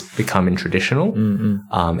characters become in traditional,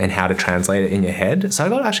 and how to translate it in your head. So I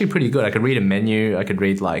got actually pretty good. I could read a menu. I could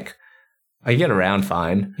read like, I get around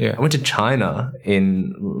fine. Yeah. I went to China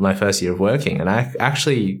in my first year of working, and I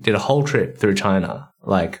actually did a whole trip through China,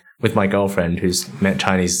 like with my girlfriend who's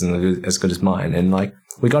Chinese as good as mine. And like,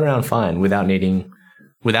 we got around fine without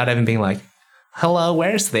even being like, hello,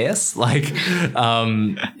 where's this? Like,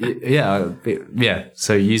 yeah.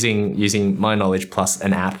 So using my knowledge plus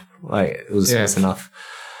an app, like it was enough.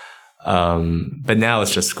 But now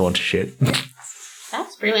it's just gone to shit.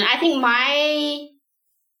 that's brilliant. I think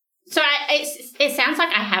it sounds like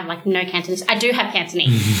I have like no Cantonese. I do have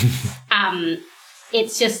Cantonese.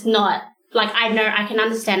 It's just not like I know I can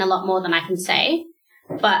understand a lot more than I can say,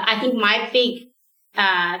 but I think my big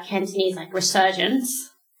Cantonese like resurgence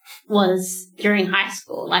was during high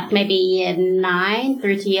school, like maybe year 9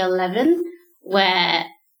 through to year 11, where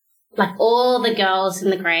like all the girls in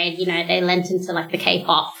the grade, you know, they lent into like the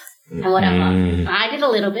K-pop and whatever. I did a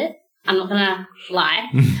little bit. I'm not gonna lie,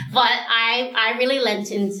 but I really lent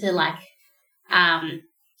into like,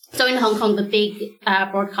 so in Hong Kong, the big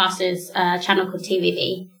broadcasters channel called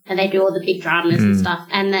TVB, and they do all the big dramas and stuff.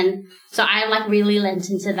 And then, so I like really lent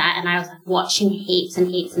into that, and I was like watching heaps and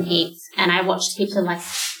heaps and heaps, and I watched heaps of like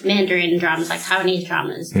Mandarin dramas, like Taiwanese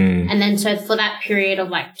dramas. And then, so for that period of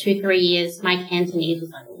like 2-3 years, my Cantonese was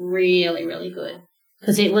like really, really good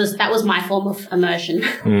because that was my form of immersion.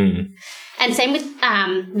 And same with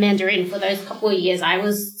Mandarin. For those couple of years, I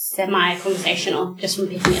was semi-conversational just from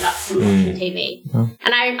picking it up from watching TV.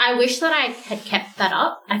 And I wish that I had kept that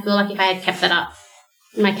up. I feel like if I had kept that up,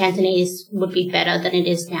 my Cantonese would be better than it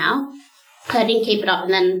is now. But I didn't keep it up,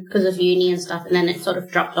 and then because of uni and stuff, and then it sort of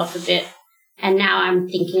dropped off a bit. And now I'm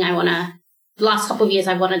thinking the last couple of years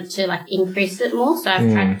I wanted to like increase it more. So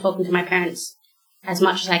I've tried talking to my parents as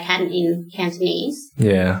much as I can in Cantonese.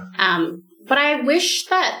 Yeah. But I wish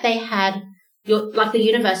that they had like the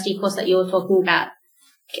university course that you were talking about,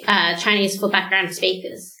 Chinese for background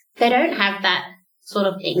speakers. They don't have that sort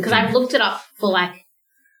of thing because I've looked it up for like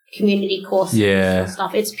community courses and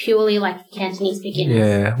stuff. It's purely like Cantonese beginners.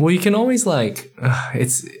 Yeah. Well, you can always like,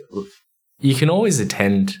 you can always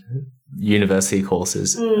attend university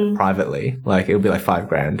courses privately. Like it'll be like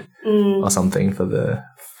 $5,000 or something for the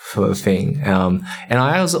thing. And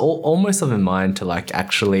I was almost of in mind to like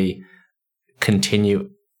actually continue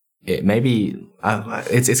it. Maybe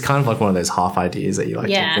it's kind of like one of those half ideas that you like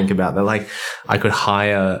to think about. That like I could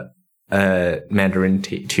hire a Mandarin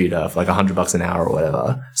tutor for like $100 an hour or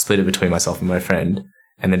whatever, split it between myself and my friend,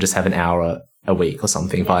 and then just have an hour a week or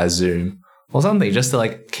something via Zoom or something, just to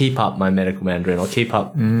like keep up my medical Mandarin or keep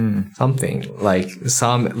up something, like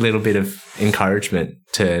some little bit of encouragement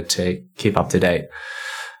to keep up to date.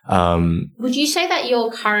 Would you say that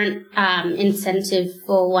your current incentive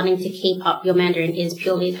for wanting to keep up your Mandarin is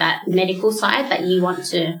purely that medical side that you want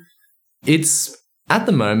to? It's at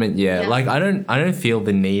the moment, yeah. Like I don't feel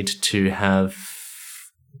the need to have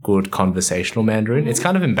good conversational Mandarin. It's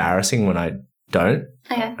kind of embarrassing when I don't.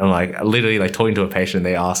 Okay. I'm like literally like talking to a patient,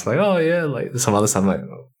 they ask like, oh yeah, like some other stuff. I'm like,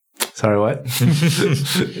 oh, sorry, what?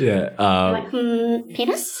 Yeah. Like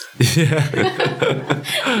penis?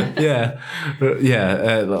 Yeah.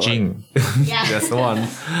 Yeah. Jing. Yeah. That's the one.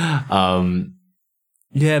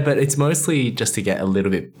 Yeah, but it's mostly just to get a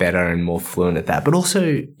little bit better and more fluent at that. But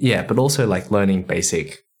also like learning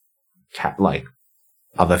basic, like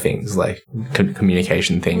other things like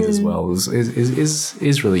communication things as well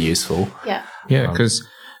is really useful. Yeah. Yeah, because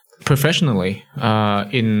professionally,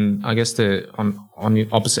 in I guess on the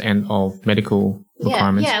opposite end of medical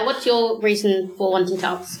requirements. Yeah. What's your reason for wanting to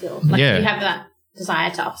upskill? Like, do you have that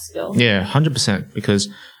desire to upskill? Yeah, 100%. Because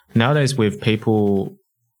nowadays with people,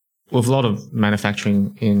 with a lot of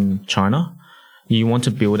manufacturing in China, you want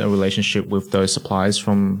to build a relationship with those suppliers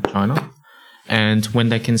from China. And when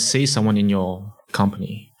they can see someone in your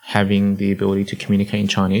company having the ability to communicate in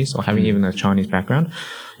Chinese or having even a Chinese background,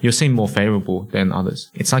 you're seen more favorable than others.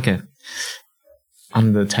 It's like a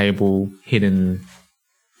under the table hidden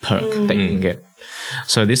perk that you can get.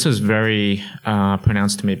 So this was very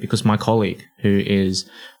pronounced to me because my colleague, who is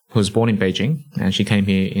who was born in Beijing, and she came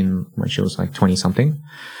here when she was like 20 something.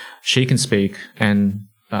 She can speak and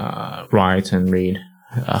write and read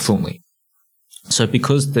fluently. So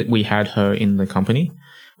because that we had her in the company,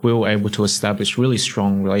 we were able to establish really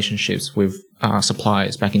strong relationships with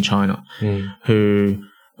suppliers back in China,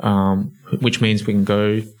 which means we can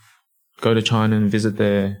go to China and visit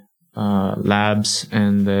their labs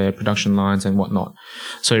and their production lines and whatnot.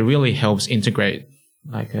 So it really helps integrate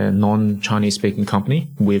like a non-Chinese speaking company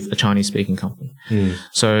with a Chinese speaking company.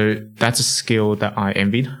 So that's a skill that I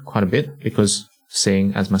envied quite a bit, because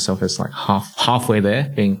seeing as myself as like halfway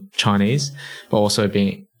there, being Chinese, but also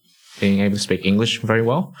being able to speak English very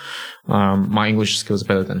well. My English skills are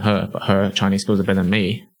better than her, but her Chinese skills are better than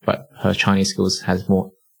me, but her Chinese skills has more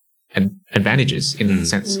advantages in a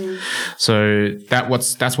sense. So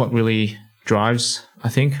that's what really drives, I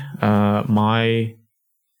think, my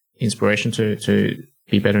inspiration to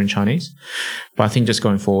be better in Chinese. But I think just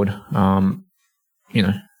going forward,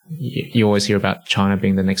 you always hear about China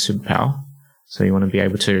being the next superpower. So you want to be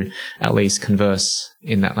able to at least converse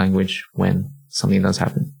in that language when something does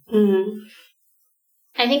happen.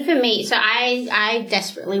 I think for me, so I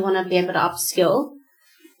desperately want to be able to upskill.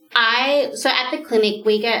 So at the clinic,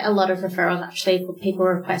 we get a lot of referrals actually for people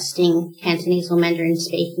requesting Cantonese or Mandarin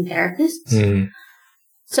speaking therapists.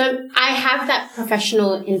 So I have that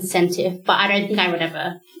professional incentive, but I don't think I would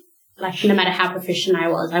ever, like, no matter how proficient I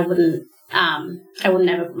was, I wouldn't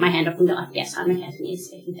ever put my hand up and be like, yes, I'm a Cantonese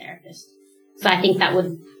speaking therapist. So I think that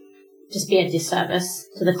would just be a disservice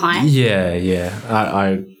to the client. Yeah.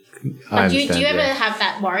 I do you ever have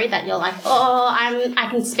that worry that you're like, I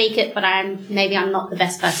can speak it, but I'm not the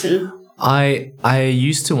best person? I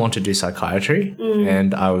used to want to do psychiatry,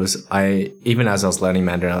 and even as I was learning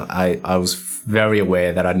Mandarin, I was very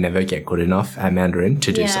aware that I'd never get good enough at Mandarin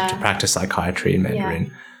to to practice psychiatry in Mandarin.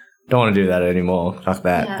 Yeah. Don't want to do that anymore. Fuck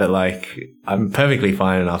that. Yeah. But like, I'm perfectly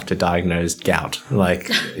fine enough to diagnose gout. Like,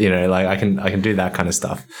 I can do that kind of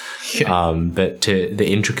stuff. But to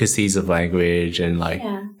the intricacies of language and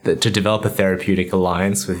to develop a therapeutic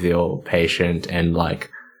alliance with your patient and like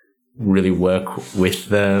really work with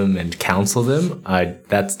them and counsel them,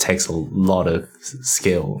 that takes a lot of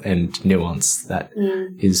skill and nuance that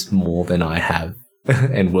is more than I have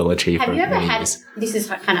and will achieve. Have you ever had, this is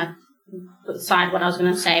kind of beside what I was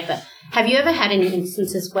going to say, but have you ever had any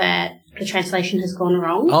instances where the translation has gone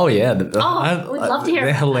wrong? Oh yeah, we'd love to hear.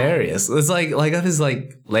 They're hilarious. It's like I got this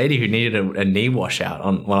like lady who needed a knee washout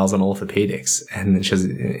when I was on orthopedics, and she was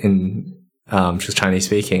she was Chinese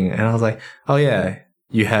speaking, and I was like, oh yeah,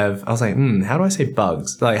 you have. I was like, how do I say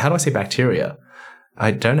bugs? Like, how do I say bacteria?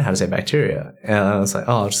 I don't know how to say bacteria, and I was like,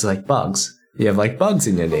 oh, it's just like bugs. You have like bugs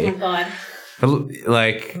in your knee. Oh my god.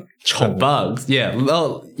 Like bugs, yeah.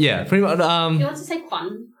 Well, yeah, pretty much. Do you want to say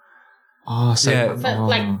quan? Oh, so yeah. But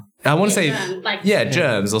like, I want to say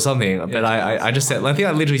germs or something. Yeah. But I just said, I think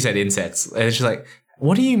I literally said insects, and she's like,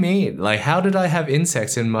 "What do you mean? Like, how did I have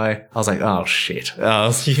insects in my?" I was like, "Oh shit."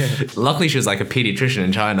 Luckily, she was like a pediatrician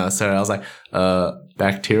in China, so I was like,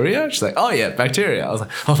 bacteria? She's like, oh yeah, bacteria. I was like,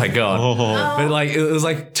 oh my god. But like, it was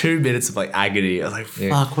like 2 minutes of like agony. I was like,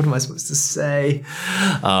 fuck, what am I supposed to say?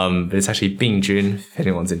 But it's actually Bingjun, if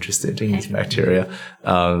anyone's interested in bacteria.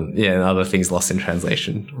 And other things lost in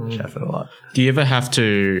translation, which happen a lot. Do you ever have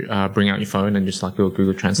to bring out your phone and just like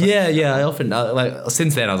Google Translate? Yeah. I often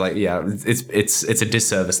since then I was like, it's a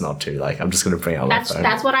disservice not to. Like, I'm just going to bring out my phone.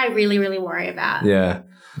 That's what I really, really worry about. Yeah.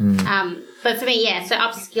 But for me, so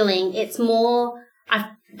upskilling, it's more,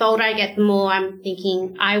 the older I get, the more I'm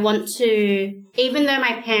thinking I want to, even though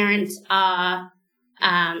my parents are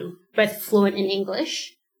both fluent in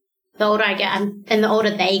English, the older I get and the older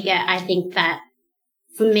they get, I think that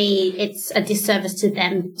for me, it's a disservice to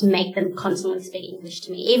them to make them constantly speak English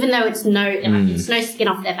to me, even though it's no skin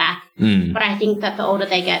off their back. But I think that the older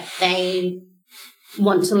they get, they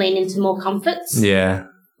want to lean into more comforts. Yeah.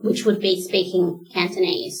 Which would be speaking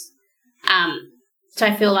Cantonese. So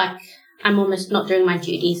I feel like I'm almost not doing my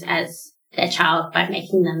duties as their child by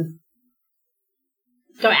making them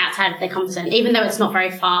go outside of their comfort zone, even though it's not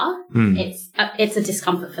very far. It's a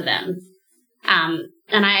discomfort for them. And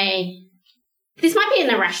this might be an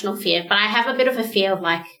irrational fear, but I have a bit of a fear of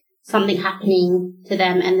like something happening to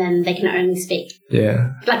them and then they can only speak.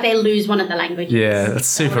 Yeah. Like they lose one of the languages. Yeah, that's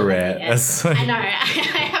super rare. I know. I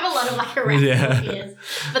have a lot of like irrational fears.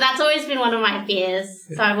 But that's always been one of my fears.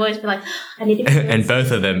 So I've always been like, I need to and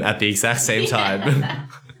both of them at the exact same time.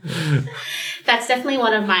 That's definitely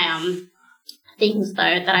one of my things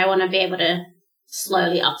though, that I want to be able to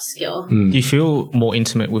slowly upskill. Do you feel more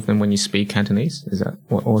intimate with them when you speak Cantonese? Is that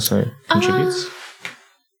what also contributes?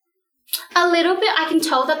 A little bit. I can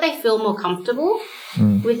tell that they feel more comfortable.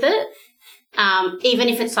 with it. Even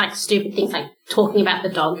if it's like stupid things like talking about the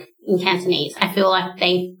dog in Cantonese, I feel like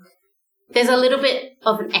there's a little bit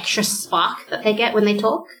of an extra spark that they get when they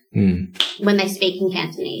talk, when they speak in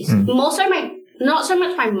Cantonese. More so not so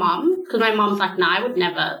much my mum, because my mum's like, no, I would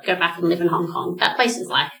never go back and live in Hong Kong. That place is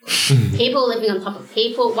like people living on top of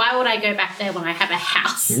people. Why would I go back there when I have a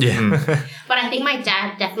house? Yeah. But I think my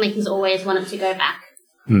dad definitely has always wanted to go back.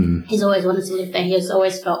 He's always wanted to live there. He has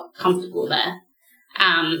always felt comfortable there.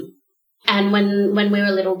 And when we were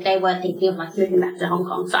little, they were thinking of like moving back to Hong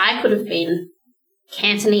Kong. So I could have been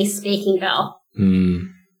Cantonese speaking girl.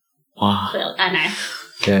 Wow. Well, I know.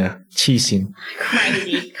 Yeah. 黐線.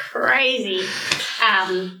 Crazy.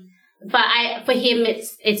 But for him,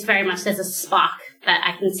 it's very much, there's a spark that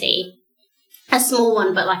I can see. A small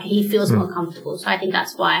one, but like he feels more comfortable. So I think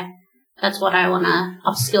that's what I want to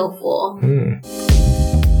upskill for.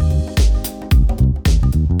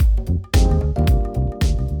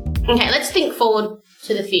 Okay, let's think forward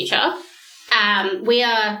to the future. We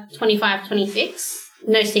are 25, 26.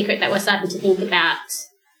 No secret that we're starting to think about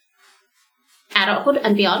adulthood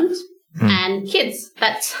and beyond, and kids.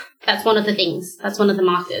 That's one of the things. That's one of the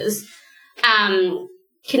markers.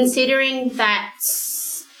 Considering that,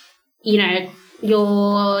 you know,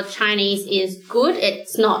 your Chinese is good,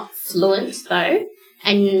 it's not fluent though,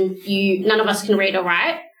 and none of us can read or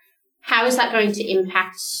write. How is that going to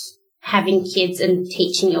impact having kids and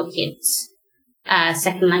teaching your kids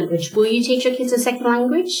second language? Will you teach your kids a second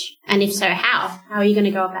language? And if so, how? How are you going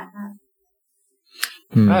to go about that?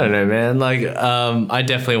 I don't know, man. Like, I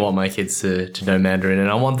definitely want my kids to know Mandarin, and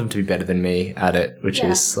I want them to be better than me at it, which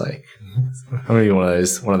is like, I'm gonna be one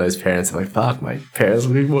of those parents that are like, fuck, my parents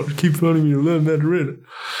keep wanting me to learn Mandarin.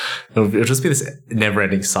 It'll just be this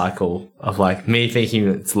never-ending cycle of like me thinking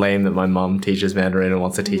it's lame that my mum teaches Mandarin and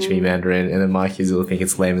wants to teach me Mandarin, and then my kids will think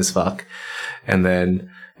it's lame as fuck, and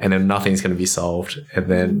then nothing's gonna be solved, and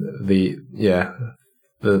then the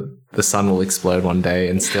sun will explode one day,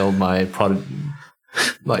 and still my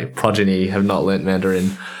progeny have not learnt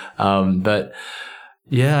Mandarin. But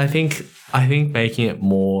yeah, I think making it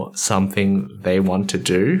more something they want to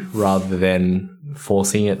do rather than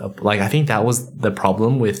forcing it. Like, I think that was the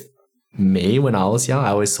problem with me when I was young. I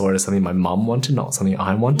always saw it as something my mum wanted, not something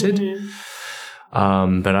I wanted.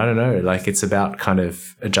 But I don't know, like, it's about kind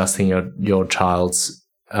of adjusting your child's,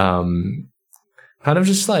 kind of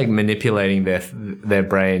just like manipulating their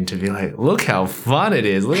brain to be like, look how fun it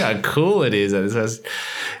is, look how cool it is.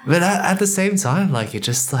 But at the same time, like, it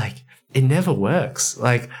just like, it never works.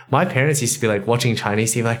 Like, my parents used to be like watching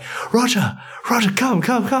Chinese TV, like, Roger, come.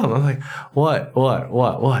 I'm like, what?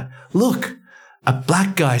 Look, a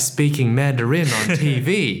black guy speaking Mandarin on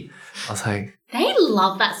TV. I was like, they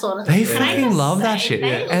love that sort of they thing. fucking love that shit.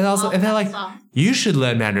 And they're like, you should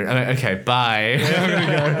learn Mandarin. I'm like, okay, bye. I'm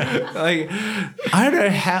gonna go. Like, I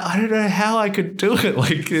don't know how I could do it.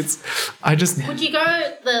 Like, Would you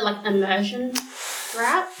go the like immersion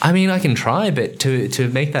route? I mean, I can try, but to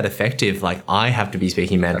make that effective, like, I have to be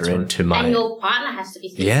speaking Mandarin to my. And your partner has to be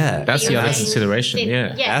speaking. Yeah, that's the other consideration.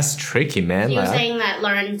 Yeah, that's tricky, man. So you're saying that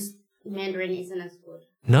Lauren's Mandarin isn't as good.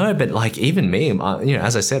 No, but like, even me,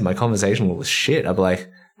 as I said, my conversation was shit. I'd be like,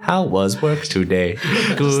 how was work today?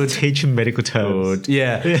 Good. Teaching medical terms. Good.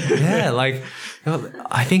 Yeah. Like,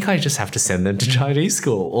 I think I just have to send them to Chinese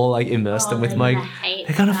school or like immerse them with my.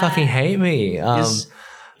 They're gonna fucking hate me.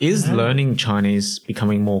 Is learning Chinese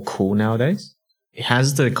becoming more cool nowadays?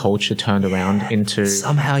 Has the culture turned around into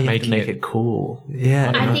somehow you have to make it cool?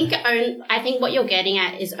 Yeah. I think what you're getting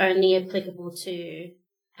at is only applicable to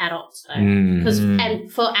adults though,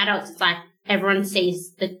 and for adults, it's like everyone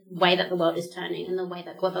sees the way that the world is turning and the way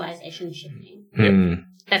that globalization is shifting.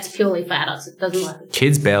 That's purely for adults. It doesn't work.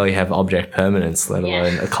 Kids barely have object permanence, let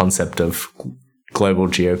alone a concept of global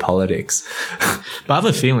geopolitics. But I have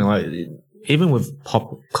a feeling like even with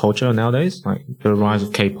pop culture nowadays, like the rise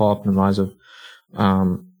of K-pop and the rise of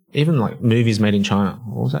even like movies made in China.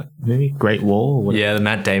 What was that movie? Great Wall? Or yeah, the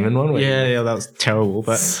Matt Damon one. Yeah, that was terrible.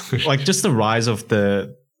 But like just the rise of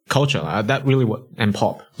the culture, that really and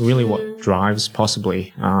pop really what drives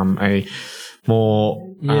possibly a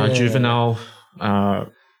more juvenile. I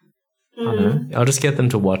don't know. I'll just get them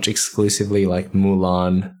to watch exclusively like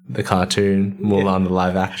Mulan, the cartoon, Mulan, the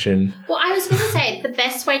live action. Well, I was going to say the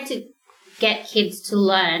best way to get kids to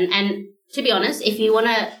learn, and to be honest, if you want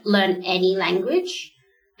to learn any language,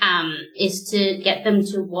 is to get them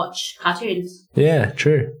to watch cartoons. Yeah,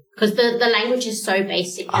 true. Because the language is so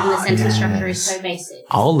basic and the sentence structure is so basic.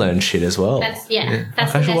 I'll learn shit as well. That's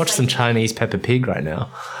I should watch some Chinese Peppa Pig right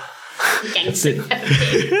now. Gangster Peppa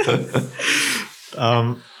Pig.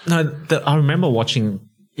 I remember watching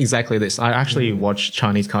exactly this. I actually watched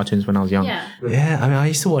Chinese cartoons when I was young. Yeah. Yeah, I mean, I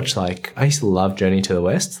used to love Journey to the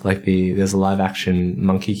West. Like there's a live action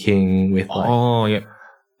Monkey King with like, Oh, yeah.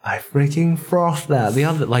 I freaking frothed that. The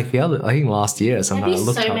other, I think last year or something. I There's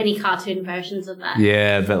looked so up. many cartoon versions of that.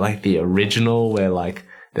 Yeah, but like the original where like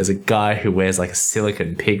there's a guy who wears like a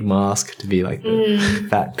silicone pig mask to be like the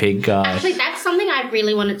fat pig guy. Actually, that's something I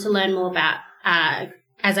really wanted to learn more about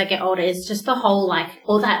as I get older, is just the whole, like,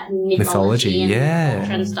 all that mythology and yeah.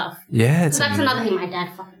 culture and stuff. Yeah, So that's another thing my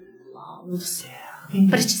dad fucking loves.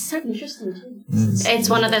 But it's just so interesting too.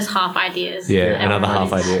 It's one of those half ideas. yeah, that another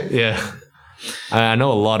half everybody's- idea. Yeah. I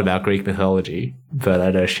know a lot about Greek mythology, but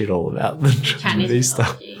I know shit all about the Chinese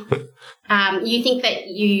stuff. mythology. You think that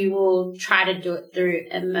you will try to do it through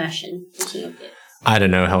immersion into your kids? I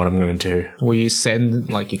don't know what I'm going to do. Will you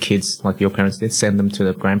send like your kids, like your parents did, send them to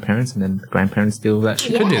the grandparents, and then the grandparents deal with that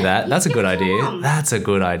shit? Could do that. That's a good idea. them. That's a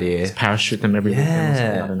good idea. Parachute them every weekend or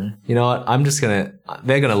something, I don't know. You know what?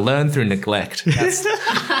 They're going to learn through neglect. That's,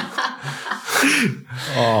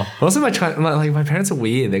 also, my parents are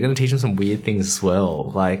weird. They're going to teach them some weird things as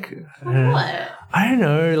well. Like, What? I don't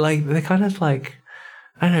know. Like, they're kind of like,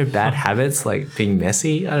 I don't know, bad habits, like being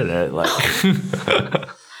messy. I don't know. Like,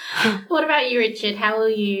 What about you, Richard? How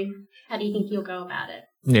do you think you'll go about it?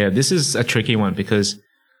 Yeah, this is a tricky one because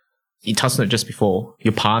you touched on it just before.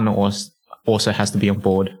 Your partner also has to be on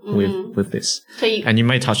board with this. So you, And you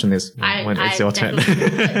may touch on this when it's your turn. your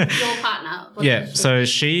partner. what Yeah, does she- so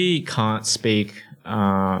she can't speak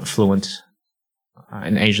fluent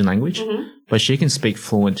in Asian language, but she can speak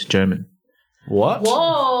fluent German. what?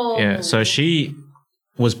 Whoa. Yeah, so she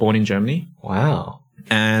was born in Germany, Wow.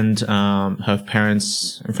 and her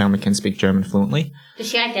parents and family can speak German fluently. Does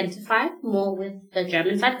she identify more with the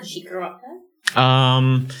German side because she grew up there?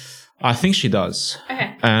 I think she does.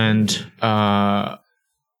 Okay. And going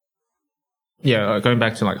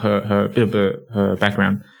back to like her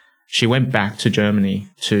background, she went back to Germany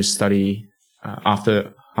to study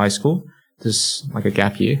after high school. There's like a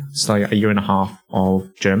gap year, study a year and a half of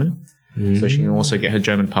German, so she can also get her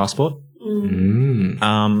German passport.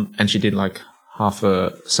 And she did like half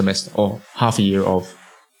a semester or half a year of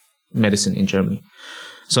medicine in Germany.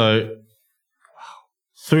 So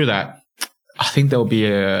through that, I think there'll be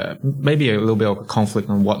maybe a little bit of a conflict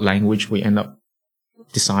on what language we end up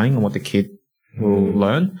deciding on what the kid will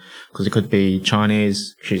learn, because it could be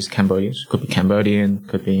Chinese, she's Cambodian, it could be Cambodian,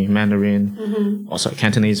 could be Mandarin, also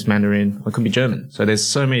Cantonese, Mandarin, or it could be German. So there's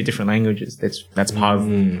so many different languages that's part of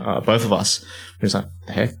both of us. It's like,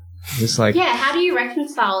 the heck? It's like, Yeah, how do you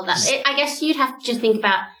reconcile that? I guess you'd have to just think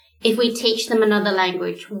about, if we teach them another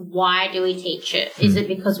language, why do we teach it? Is it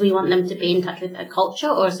because we want them to be in touch with their culture,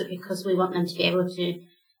 or is it because we want them to be able to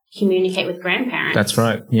communicate with grandparents? that's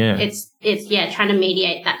right. Yeah. It's trying to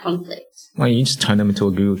mediate that conflict. Like, you just turn them into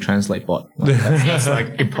a Google Translate bot. Like, that's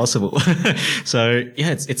like impossible. So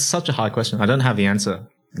yeah, it's such a hard question. I don't have the answer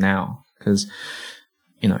now because,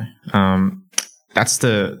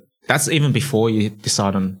 that's even before you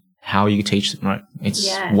decide on how you teach them, right? It's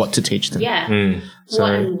Yeah. what to teach them. Yeah. So,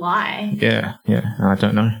 What and why? Yeah. I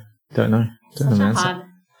don't know. Don't know Such the a answer. hard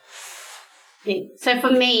thing. So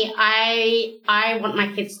for me, I want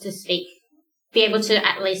my kids to be able to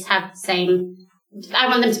at least have the same. I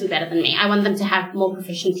want them to be better than me. I want them to have more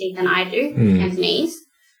proficiency than I do in Cantonese,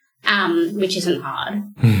 which isn't hard.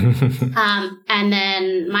 And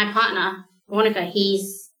then my partner, Veronica, he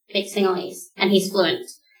speaks Sinhalese and he's fluent.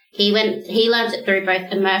 He learned it through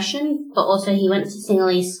both immersion, but also he went to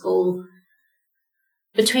Sinhalese school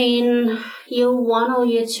between year 1 or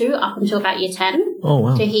year 2 up until about year 10. Oh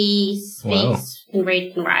wow. So he speaks, can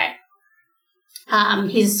read, can write.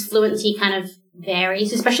 His fluency kind of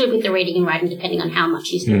varies, especially with the reading and writing, depending on how much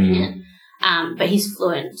he's doing it. But he's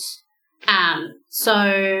fluent.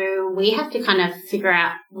 So we have to kind of figure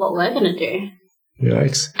out what we're going to do.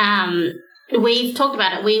 Yikes. We've talked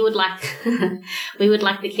about it. We would like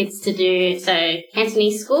the kids to do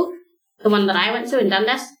Cantonese school, the one that I went to in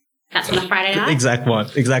Dundas. That's on a Friday night. Exact one.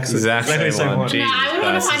 Exactly Exactly same one. No, I would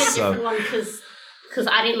want to Jesus find a Christ, different one because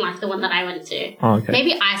I didn't like the one that I went to. Oh, okay.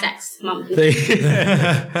 Maybe Isaac's mum.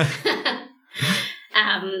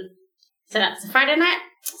 So that's a Friday night.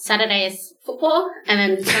 Saturday is football, and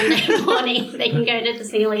then Sunday morning they can go to the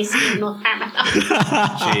Sinhalese school in North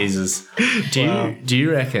Parramatta. Jesus. Do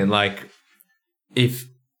you reckon, like, if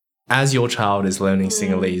as your child is learning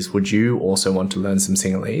Sinhalese, would you also want to learn some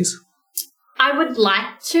Sinhalese? I would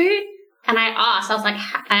like to, and I asked him,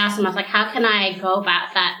 I was like, how can I go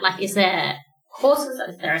about that? Like, is there courses?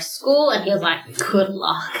 Is there a school? And he was like, good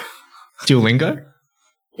luck. Duolingo?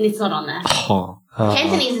 And it's not on there. Oh.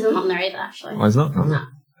 Cantonese isn't on there either, actually. Oh, it's not?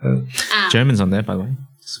 Oh. German's on there, by the way.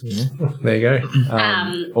 Sweet. There you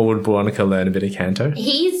go. Or would Veronica learn a bit of Canto?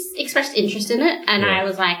 He's expressed interest in it, and I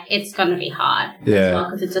was like, it's going to be hard as well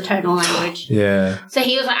because it's a tonal language. Yeah. So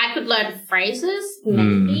he was like, I could learn phrases,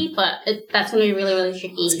 maybe, but that's going to be really, really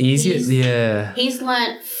tricky. It's easier. He's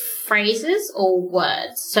learnt phrases or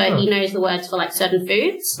words. So he knows the words for like certain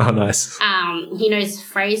foods. Oh, nice. He knows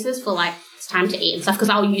phrases for like it's time to eat and stuff because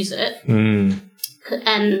I'll use it. And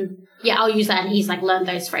yeah, I'll use that, and he's like learned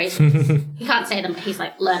those phrases. He can't say them, but he's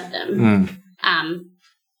like learned them.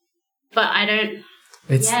 But I don't.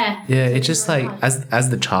 It's just like as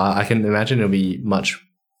the child, I can imagine it'll be much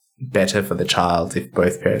better for the child if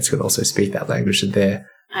both parents could also speak that language that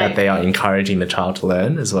they are encouraging the child to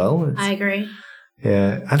learn as well. I agree.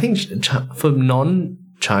 Yeah, I think for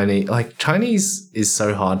non-Chinese, like Chinese is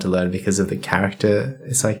so hard to learn because of the character.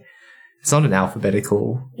 It's like it's not an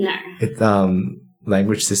alphabetical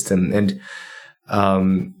language system, and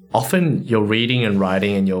often your reading and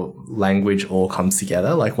writing and your language all comes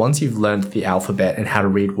together. Like once you've learned the alphabet and how to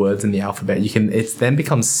read words in the alphabet, it then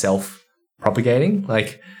becomes self-propagating.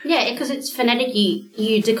 Like because it's phonetic.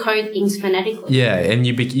 You decode things phonetically. Yeah, and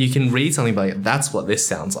you can read something like that's what this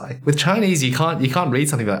sounds like. With Chinese, you can't read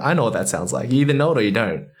something like I know what that sounds like. You either know it or you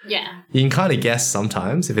don't. Yeah. You can kind of guess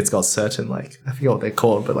sometimes if it's got certain like I forget what they're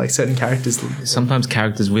called, but like certain characters. Sometimes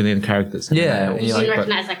characters within characters. Yeah, you can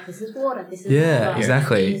recognize like this is water. This is water.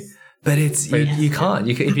 Exactly. But you can't.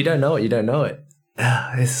 If you don't know it, you don't know it.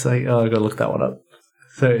 It's like I gotta look that one up.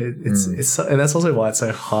 So it's and that's also why it's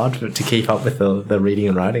so hard to keep up with the reading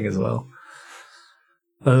and writing as well.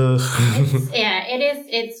 It is.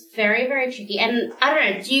 It's very, very tricky. And I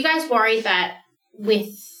don't know, do you guys worry that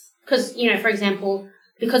because, for example,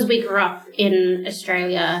 because we grew up in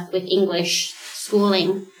Australia with English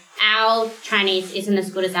schooling, our Chinese isn't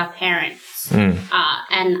as good as our parents. And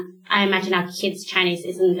I imagine our kids' Chinese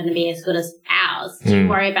isn't going to be as good as ours. Do you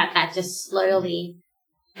worry about that just slowly,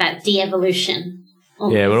 that de-evolution?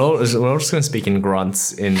 Yeah, we're all just going to speak in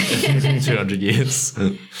grunts in 200 years.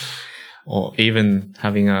 Or even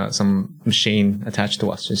having some machine attached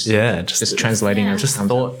to us, just translating. Just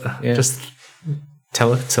thought, just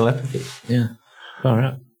telepathy. Yeah, all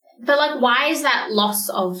right. But like, why is that loss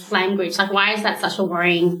of language? Like, why is that such a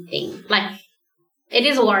worrying thing? Like, it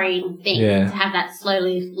is a worrying thing to have that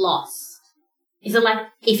slowly lost. Is it like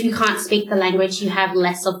if you can't speak the language, you have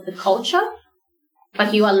less of the culture?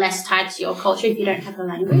 Like you are less tied to your culture if you don't have the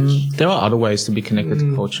language? There are other ways to be connected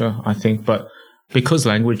to culture, I think, but because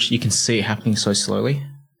language, you can see it happening so slowly,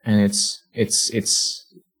 and it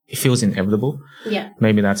feels inevitable. Yeah.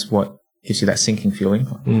 Maybe that's what gives you that sinking feeling.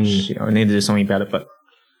 I need to do something about it, but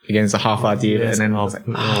again, it's a half idea, and then I was like,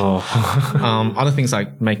 other things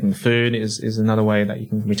like making food is another way that you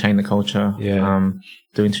can retain the culture. Yeah.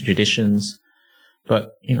 Doing traditions.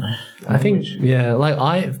 But, I think, like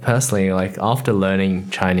I personally, like after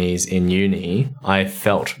learning Chinese in uni, I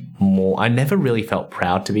never really felt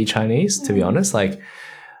proud to be Chinese, to be honest. Like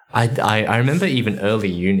I remember even early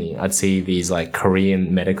uni, I'd see these like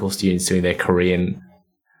Korean medical students doing their Korean.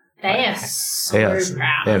 They are so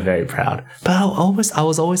proud. They're very proud. But I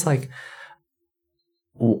was always like,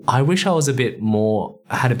 I wish I was had a bit more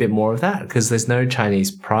of that because there's no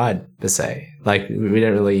Chinese pride per se. Like we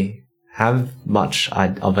don't really have much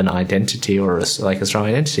of an identity or a strong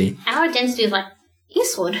identity. Our identity is like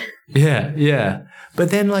Eastwood. Yeah.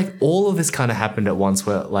 But then like all of this kind of happened at once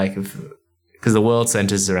where like, because the world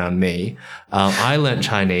centers around me, I learnt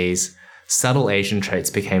Chinese, subtle Asian traits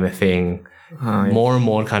became a thing, more and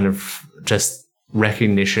more kind of just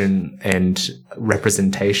recognition and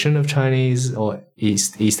representation of Chinese or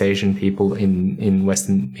East Asian people in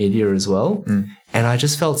Western media as well. And I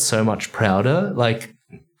just felt so much prouder, like,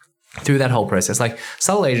 through that whole process. Like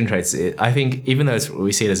subtle Asian traits, I think even though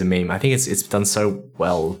we see it as a meme, I think it's done so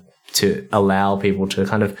well to allow people to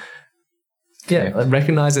kind of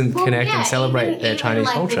recognize and connect and celebrate their Chinese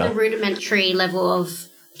culture. With the rudimentary level of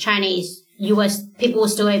Chinese, people were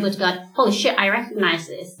still able to be like, holy shit, I recognize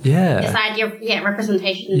this. Yeah. This idea of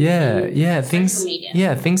representation.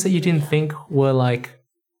 Things that you didn't think were like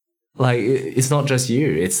it's not just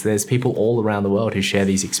you. There's people all around the world who share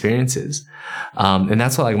these experiences, and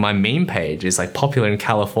that's why like my meme page is like popular in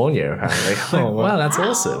California. Apparently, wow, that's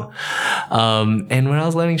awesome. And when I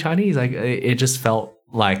was learning Chinese, like it just felt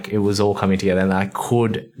like it was all coming together, and I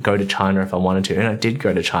could go to China if I wanted to, and I did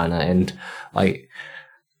go to China, and like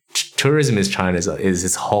tourism is China is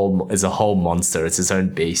a whole monster. It's its own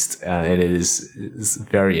beast, and it's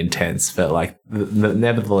very intense. But like,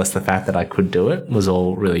 nevertheless, the fact that I could do it was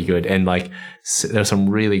all really good. And like, there are some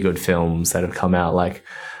really good films that have come out. Like,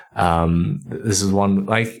 this is one.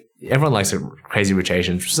 Like, everyone likes Crazy Rich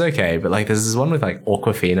Asians, which is okay, but like there's this one with like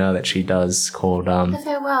Awkwafina that she does called The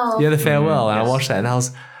Farewell. yeah, The Farewell, and I watched that, and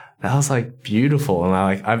that was like beautiful, and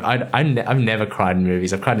I've never cried in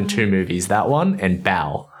movies. I've cried in 2 movies, that one and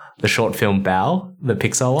Bao, the short film Bao, the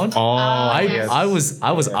Pixar one. Yes.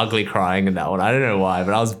 I was ugly crying in that one. I don't know why,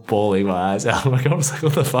 but I was bawling my eyes out. I was like,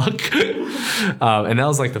 what the fuck? And that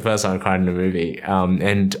was like the first time I cried in a movie.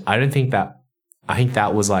 And I think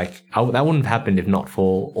that was like, that wouldn't have happened if not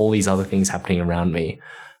for all these other things happening around me,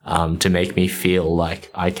 to make me feel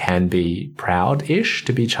like I can be proud-ish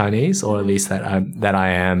to be Chinese, or at least that I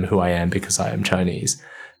am who I am because I am Chinese.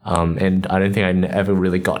 And I don't think I ever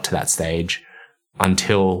really got to that stage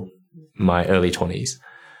until my early 20s.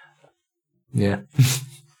 Yeah.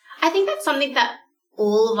 I think that's something that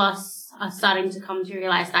all of us are starting to come to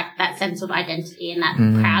realize, like that sense of identity and that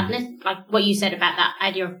proudness, like what you said about that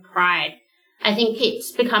idea of pride. I think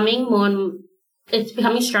it's becoming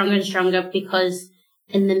stronger and stronger because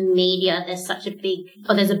in the media there's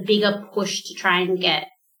a bigger push to try and get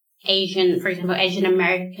Asian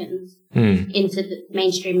Americans into the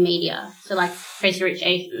mainstream media. So like Crazy Rich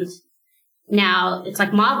Asians. Now it's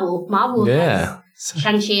like Marvel. Marvel has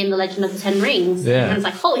Shang-Chi and the Legend of the Ten Rings. Yeah. Everyone's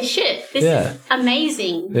like, holy shit, this is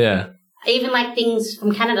amazing. Yeah. Even like things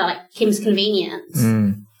from Canada, like Kim's Convenience.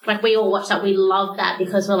 Like we all watch that. We love that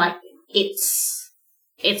because we're like, it's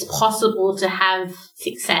possible to have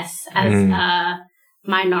success as a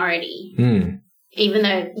minority. Even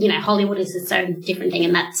though, Hollywood is its own different thing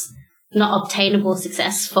and that's not obtainable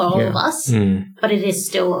success for all of us, but it is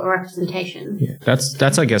still a representation. Yeah,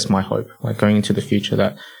 that's I guess my hope, like going into the future,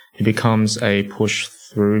 that it becomes a push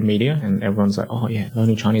through media and everyone's like, oh yeah,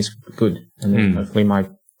 learning Chinese is good, and then hopefully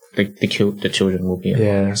the children will be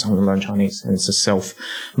someone to learn Chinese, and it's a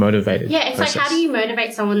self-motivated it's process. like, how do you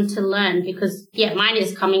motivate someone to learn? Because mine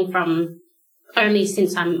is coming from only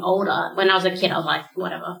since I'm older. When I was a kid I was like,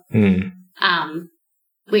 whatever.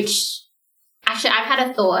 Which actually I've had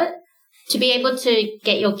a thought to be able to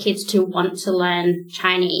get your kids to want to learn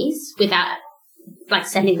Chinese without like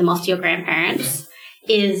sending them off to your grandparents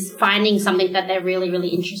is finding something that they're really, really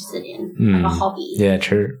interested in, like a hobby. Yeah,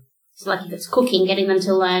 true. So like if it's cooking, getting them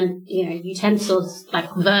to learn, utensils, like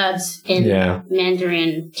verbs in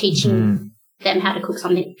Mandarin, teaching them how to cook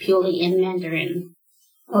something purely in Mandarin.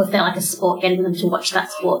 Or if they're like a sport, getting them to watch that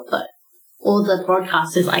sport. But all the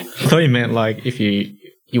broadcasters like... I thought you meant like if you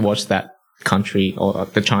watch that country or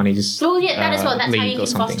the Chinese well, yeah, that as well. That's how you can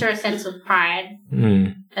something. foster a sense of pride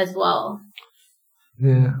as well.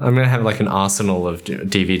 Yeah, I'm going to have like an arsenal of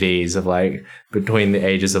DVDs of like between the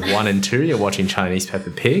ages of 1 and 2, you're watching Chinese Peppa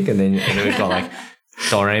Pig, and then we've got like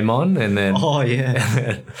Doraemon, and then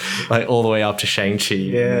like all the way up to Shang-Chi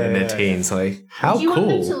in their teens. Like, how cool. Do you want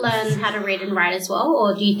them to learn how to read and write as well,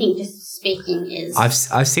 or do you think just speaking is...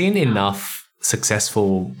 I've seen enough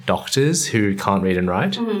successful doctors who can't read and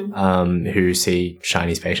write, who see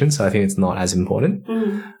Chinese patients, so I think it's not as important.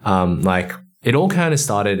 Like, it all kind of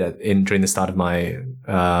started during the start of my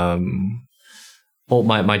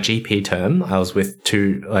my GP term. I was with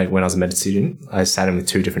when I was a med student, I sat in with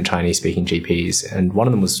 2 different Chinese speaking GPs, and one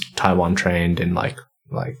of them was Taiwan trained and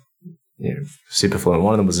super fluent.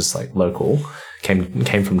 One of them was just like local,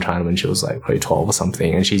 came from China when she was like probably 12 or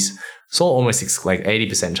something, and she's saw almost like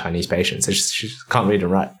 80% Chinese patients. So she can't read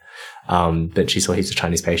and write, but she saw heaps of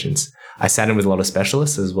Chinese patients. I sat in with a lot of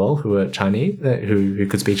specialists as well who were Chinese, who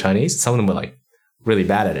could speak Chinese. Some of them were like really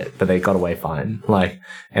bad at it, but they got away fine.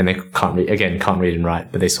 And they can't read and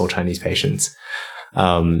write, but they saw Chinese patients.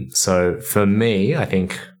 So for me, I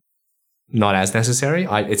think not as necessary.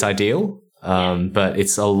 It's ideal, but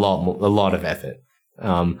it's a lot of effort.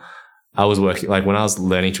 I was working, like when I was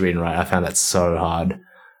learning to read and write, I found that so hard.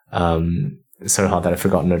 So hard that I've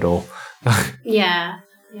forgotten it all. Yeah.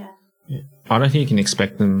 I don't think you can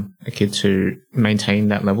expect a kid to maintain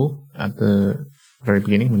that level at the very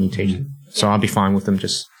beginning when you teach them. So I'll be fine with them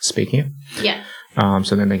just speaking it. Yeah.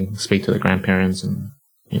 So then they can speak to the grandparents and,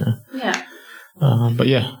 Yeah. But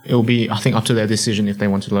yeah, it will be, I think, up to their decision if they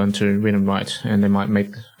want to learn to read and write, and they might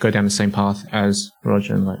go down the same path as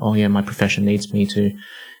Roger and like, oh yeah, my profession needs me to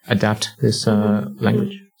adapt this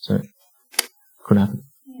language. So could happen.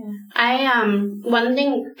 Yeah. One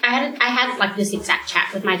thing I had like this exact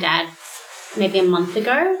chat with my dad maybe a month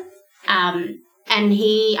ago. And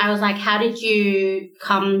I was like, how did you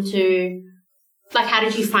find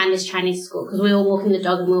this Chinese school? Because we were walking the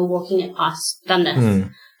dog and we were walking it past Dundas.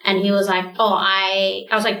 And he was like, I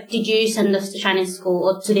was like, did you send us to Chinese school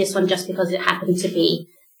or to this one just because it happened to be,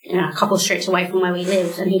 a couple of streets away from where we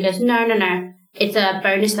lived? And he goes, no. It's a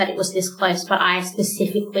bonus that it was this close, but I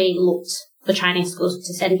specifically looked for Chinese schools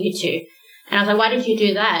to send you to. And I was like, why did you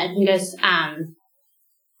do that? And he goes,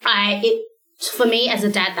 for me as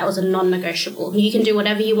a dad, that was a non-negotiable. You can do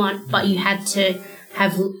whatever you want, but you had to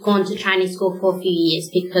have gone to Chinese school for a few years,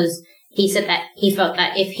 because he said that he felt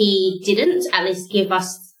that if he didn't at least give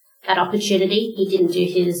us that opportunity, he didn't do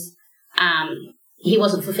his, he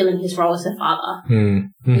wasn't fulfilling his role as a father.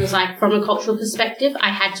 It was like, from a cultural perspective, I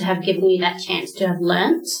had to have given you that chance to have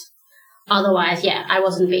learnt. Otherwise, I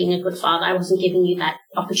wasn't being a good father. I wasn't giving you that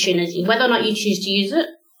opportunity. Whether or not you choose to use it,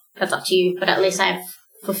 that's up to you. But at least I've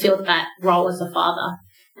fulfilled that role as a father.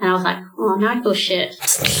 And I was like, oh, now I feel shit.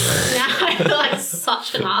 Now I feel like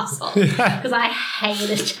such an asshole because I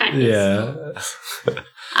hated Chinese. Yeah.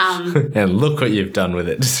 And look what you've done with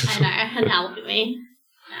it. I know. And now look at me.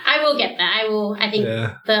 I will get there. I think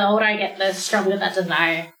the older I get, the stronger that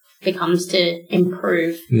desire becomes to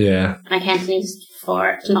improve my Cantonese for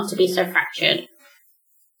it not to be so fractured.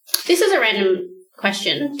 This is a random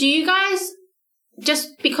question. Do you guys, just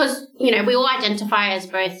because, we all identify as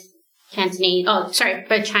both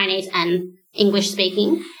both Chinese and English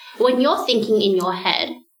speaking, when you're thinking in your head,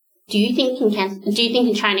 do you think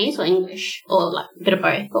in Chinese or English, or like a bit of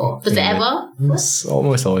both, or does it ever? It's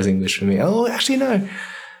almost always English for me. Oh, actually, no.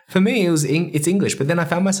 For me, it's English, but then I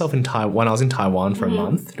found myself in Taiwan. When I was in Taiwan for a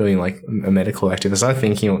month doing like a medical activity, I started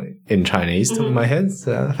thinking in Chinese in my head.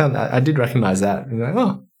 So I found that I did recognize that. And like,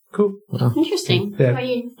 oh, cool. Interesting. Yeah. How about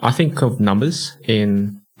you? I think of numbers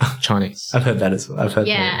in Chinese. I've heard that as well. I've heard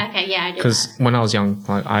that. Okay, yeah, I do. Because when I was young,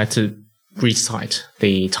 I had to recite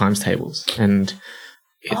the times tables, and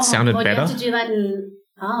it sounded better. You have to do that in...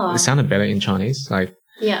 It sounded better in Chinese.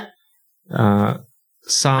 Yeah.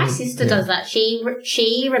 My sister does that.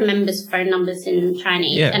 She remembers phone numbers in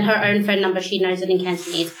Chinese, and her own phone number, she knows it in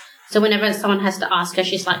Cantonese. So whenever someone has to ask her,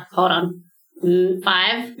 she's like, hold on, 5,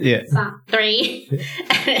 3,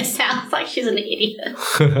 and it sounds like she's an idiot.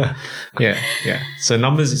 Yeah. So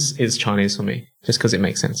numbers is Chinese for me, just because it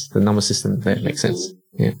makes sense. The number system there makes sense.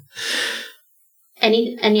 Yeah.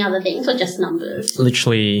 Any other things, or just numbers?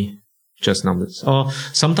 Literally just numbers. Or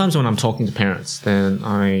sometimes when I'm talking to parents, then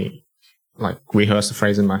I rehearse the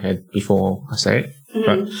phrase in my head before I say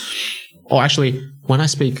it. Or actually, when I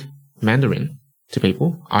speak Mandarin to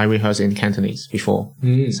people, I rehearse in Cantonese before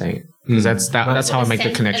saying it. Because that's how I make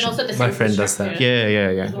the connection. My friend does that.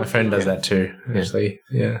 Yeah. My friend does that too, actually.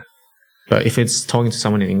 Yeah. But if it's talking to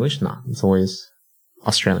someone in English, it's always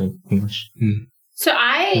Australian English. So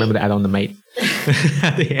remember to add on the mate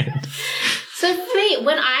at the end. So for me,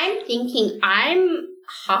 when I'm thinking, I'm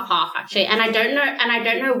half actually, and I don't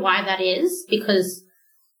know why that is, because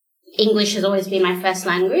English has always been my first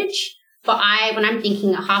language. But when I'm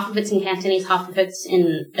thinking, half of it's in Cantonese, half of it's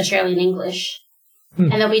in Australian English.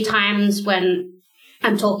 And there'll be times when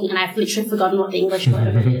I'm talking and I've literally forgotten what the English word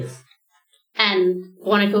of it is. And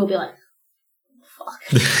one of you will be like,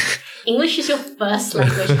 fuck. English is your first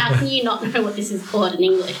language. How can you not know what this is called in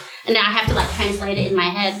English? And now I have to translate it in my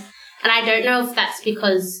head. And I don't know if that's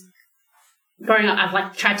because growing up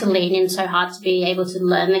I've tried to lean in so hard to be able to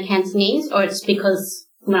learn the Cantonese, or it's because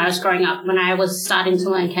when I was growing up, when I was starting to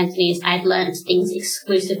learn Cantonese, I had learned things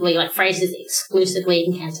exclusively, phrases exclusively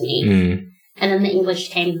in Cantonese. And then the English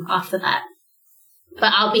came after that.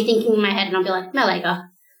 But I'll be thinking in my head and I'll be like, Malaga.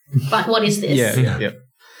 What is this? Yeah.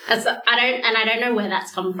 I don't know where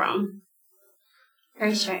that's come from.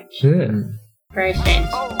 Very strange. Yeah. Very strange.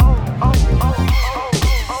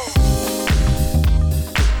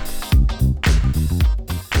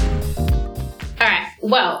 Alright,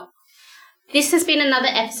 well, this has been another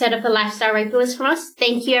episode of the Lifestyle Regulars from us.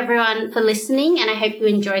 Thank you everyone for listening, and I hope you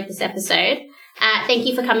enjoyed this episode. Thank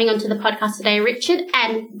you for coming onto the podcast today, Richard,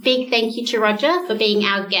 and big thank you to Roger for being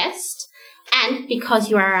our guest. And because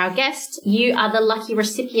you are our guest, you are the lucky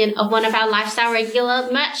recipient of one of our Lifestyle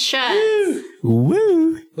Regular merch shirts.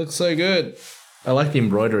 Woo! Looks so good. I like the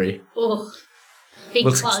embroidery. Oh, big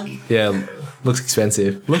plug. Yeah, looks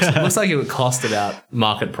expensive. Looks like it would cost about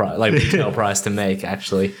market price, retail price to make,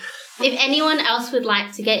 actually. If anyone else would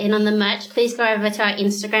like to get in on the merch, please go over to our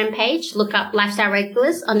Instagram page, look up Lifestyle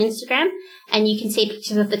Regulars on Instagram, and you can see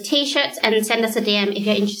pictures of the t-shirts and send us a DM if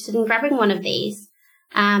you're interested in grabbing one of these.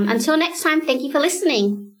 Until next time, thank you for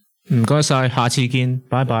listening. 唔該晒，下次見，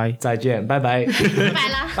拜拜。再見，拜拜。拜拜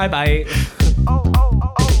啦。拜拜。